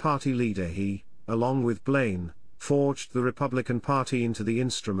 while as a party leader he, along with Blaine, forged the Republican Party into the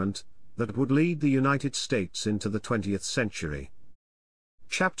instrument that would lead the United States into the 20th century.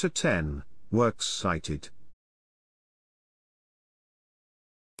 Chapter 10, Works cited.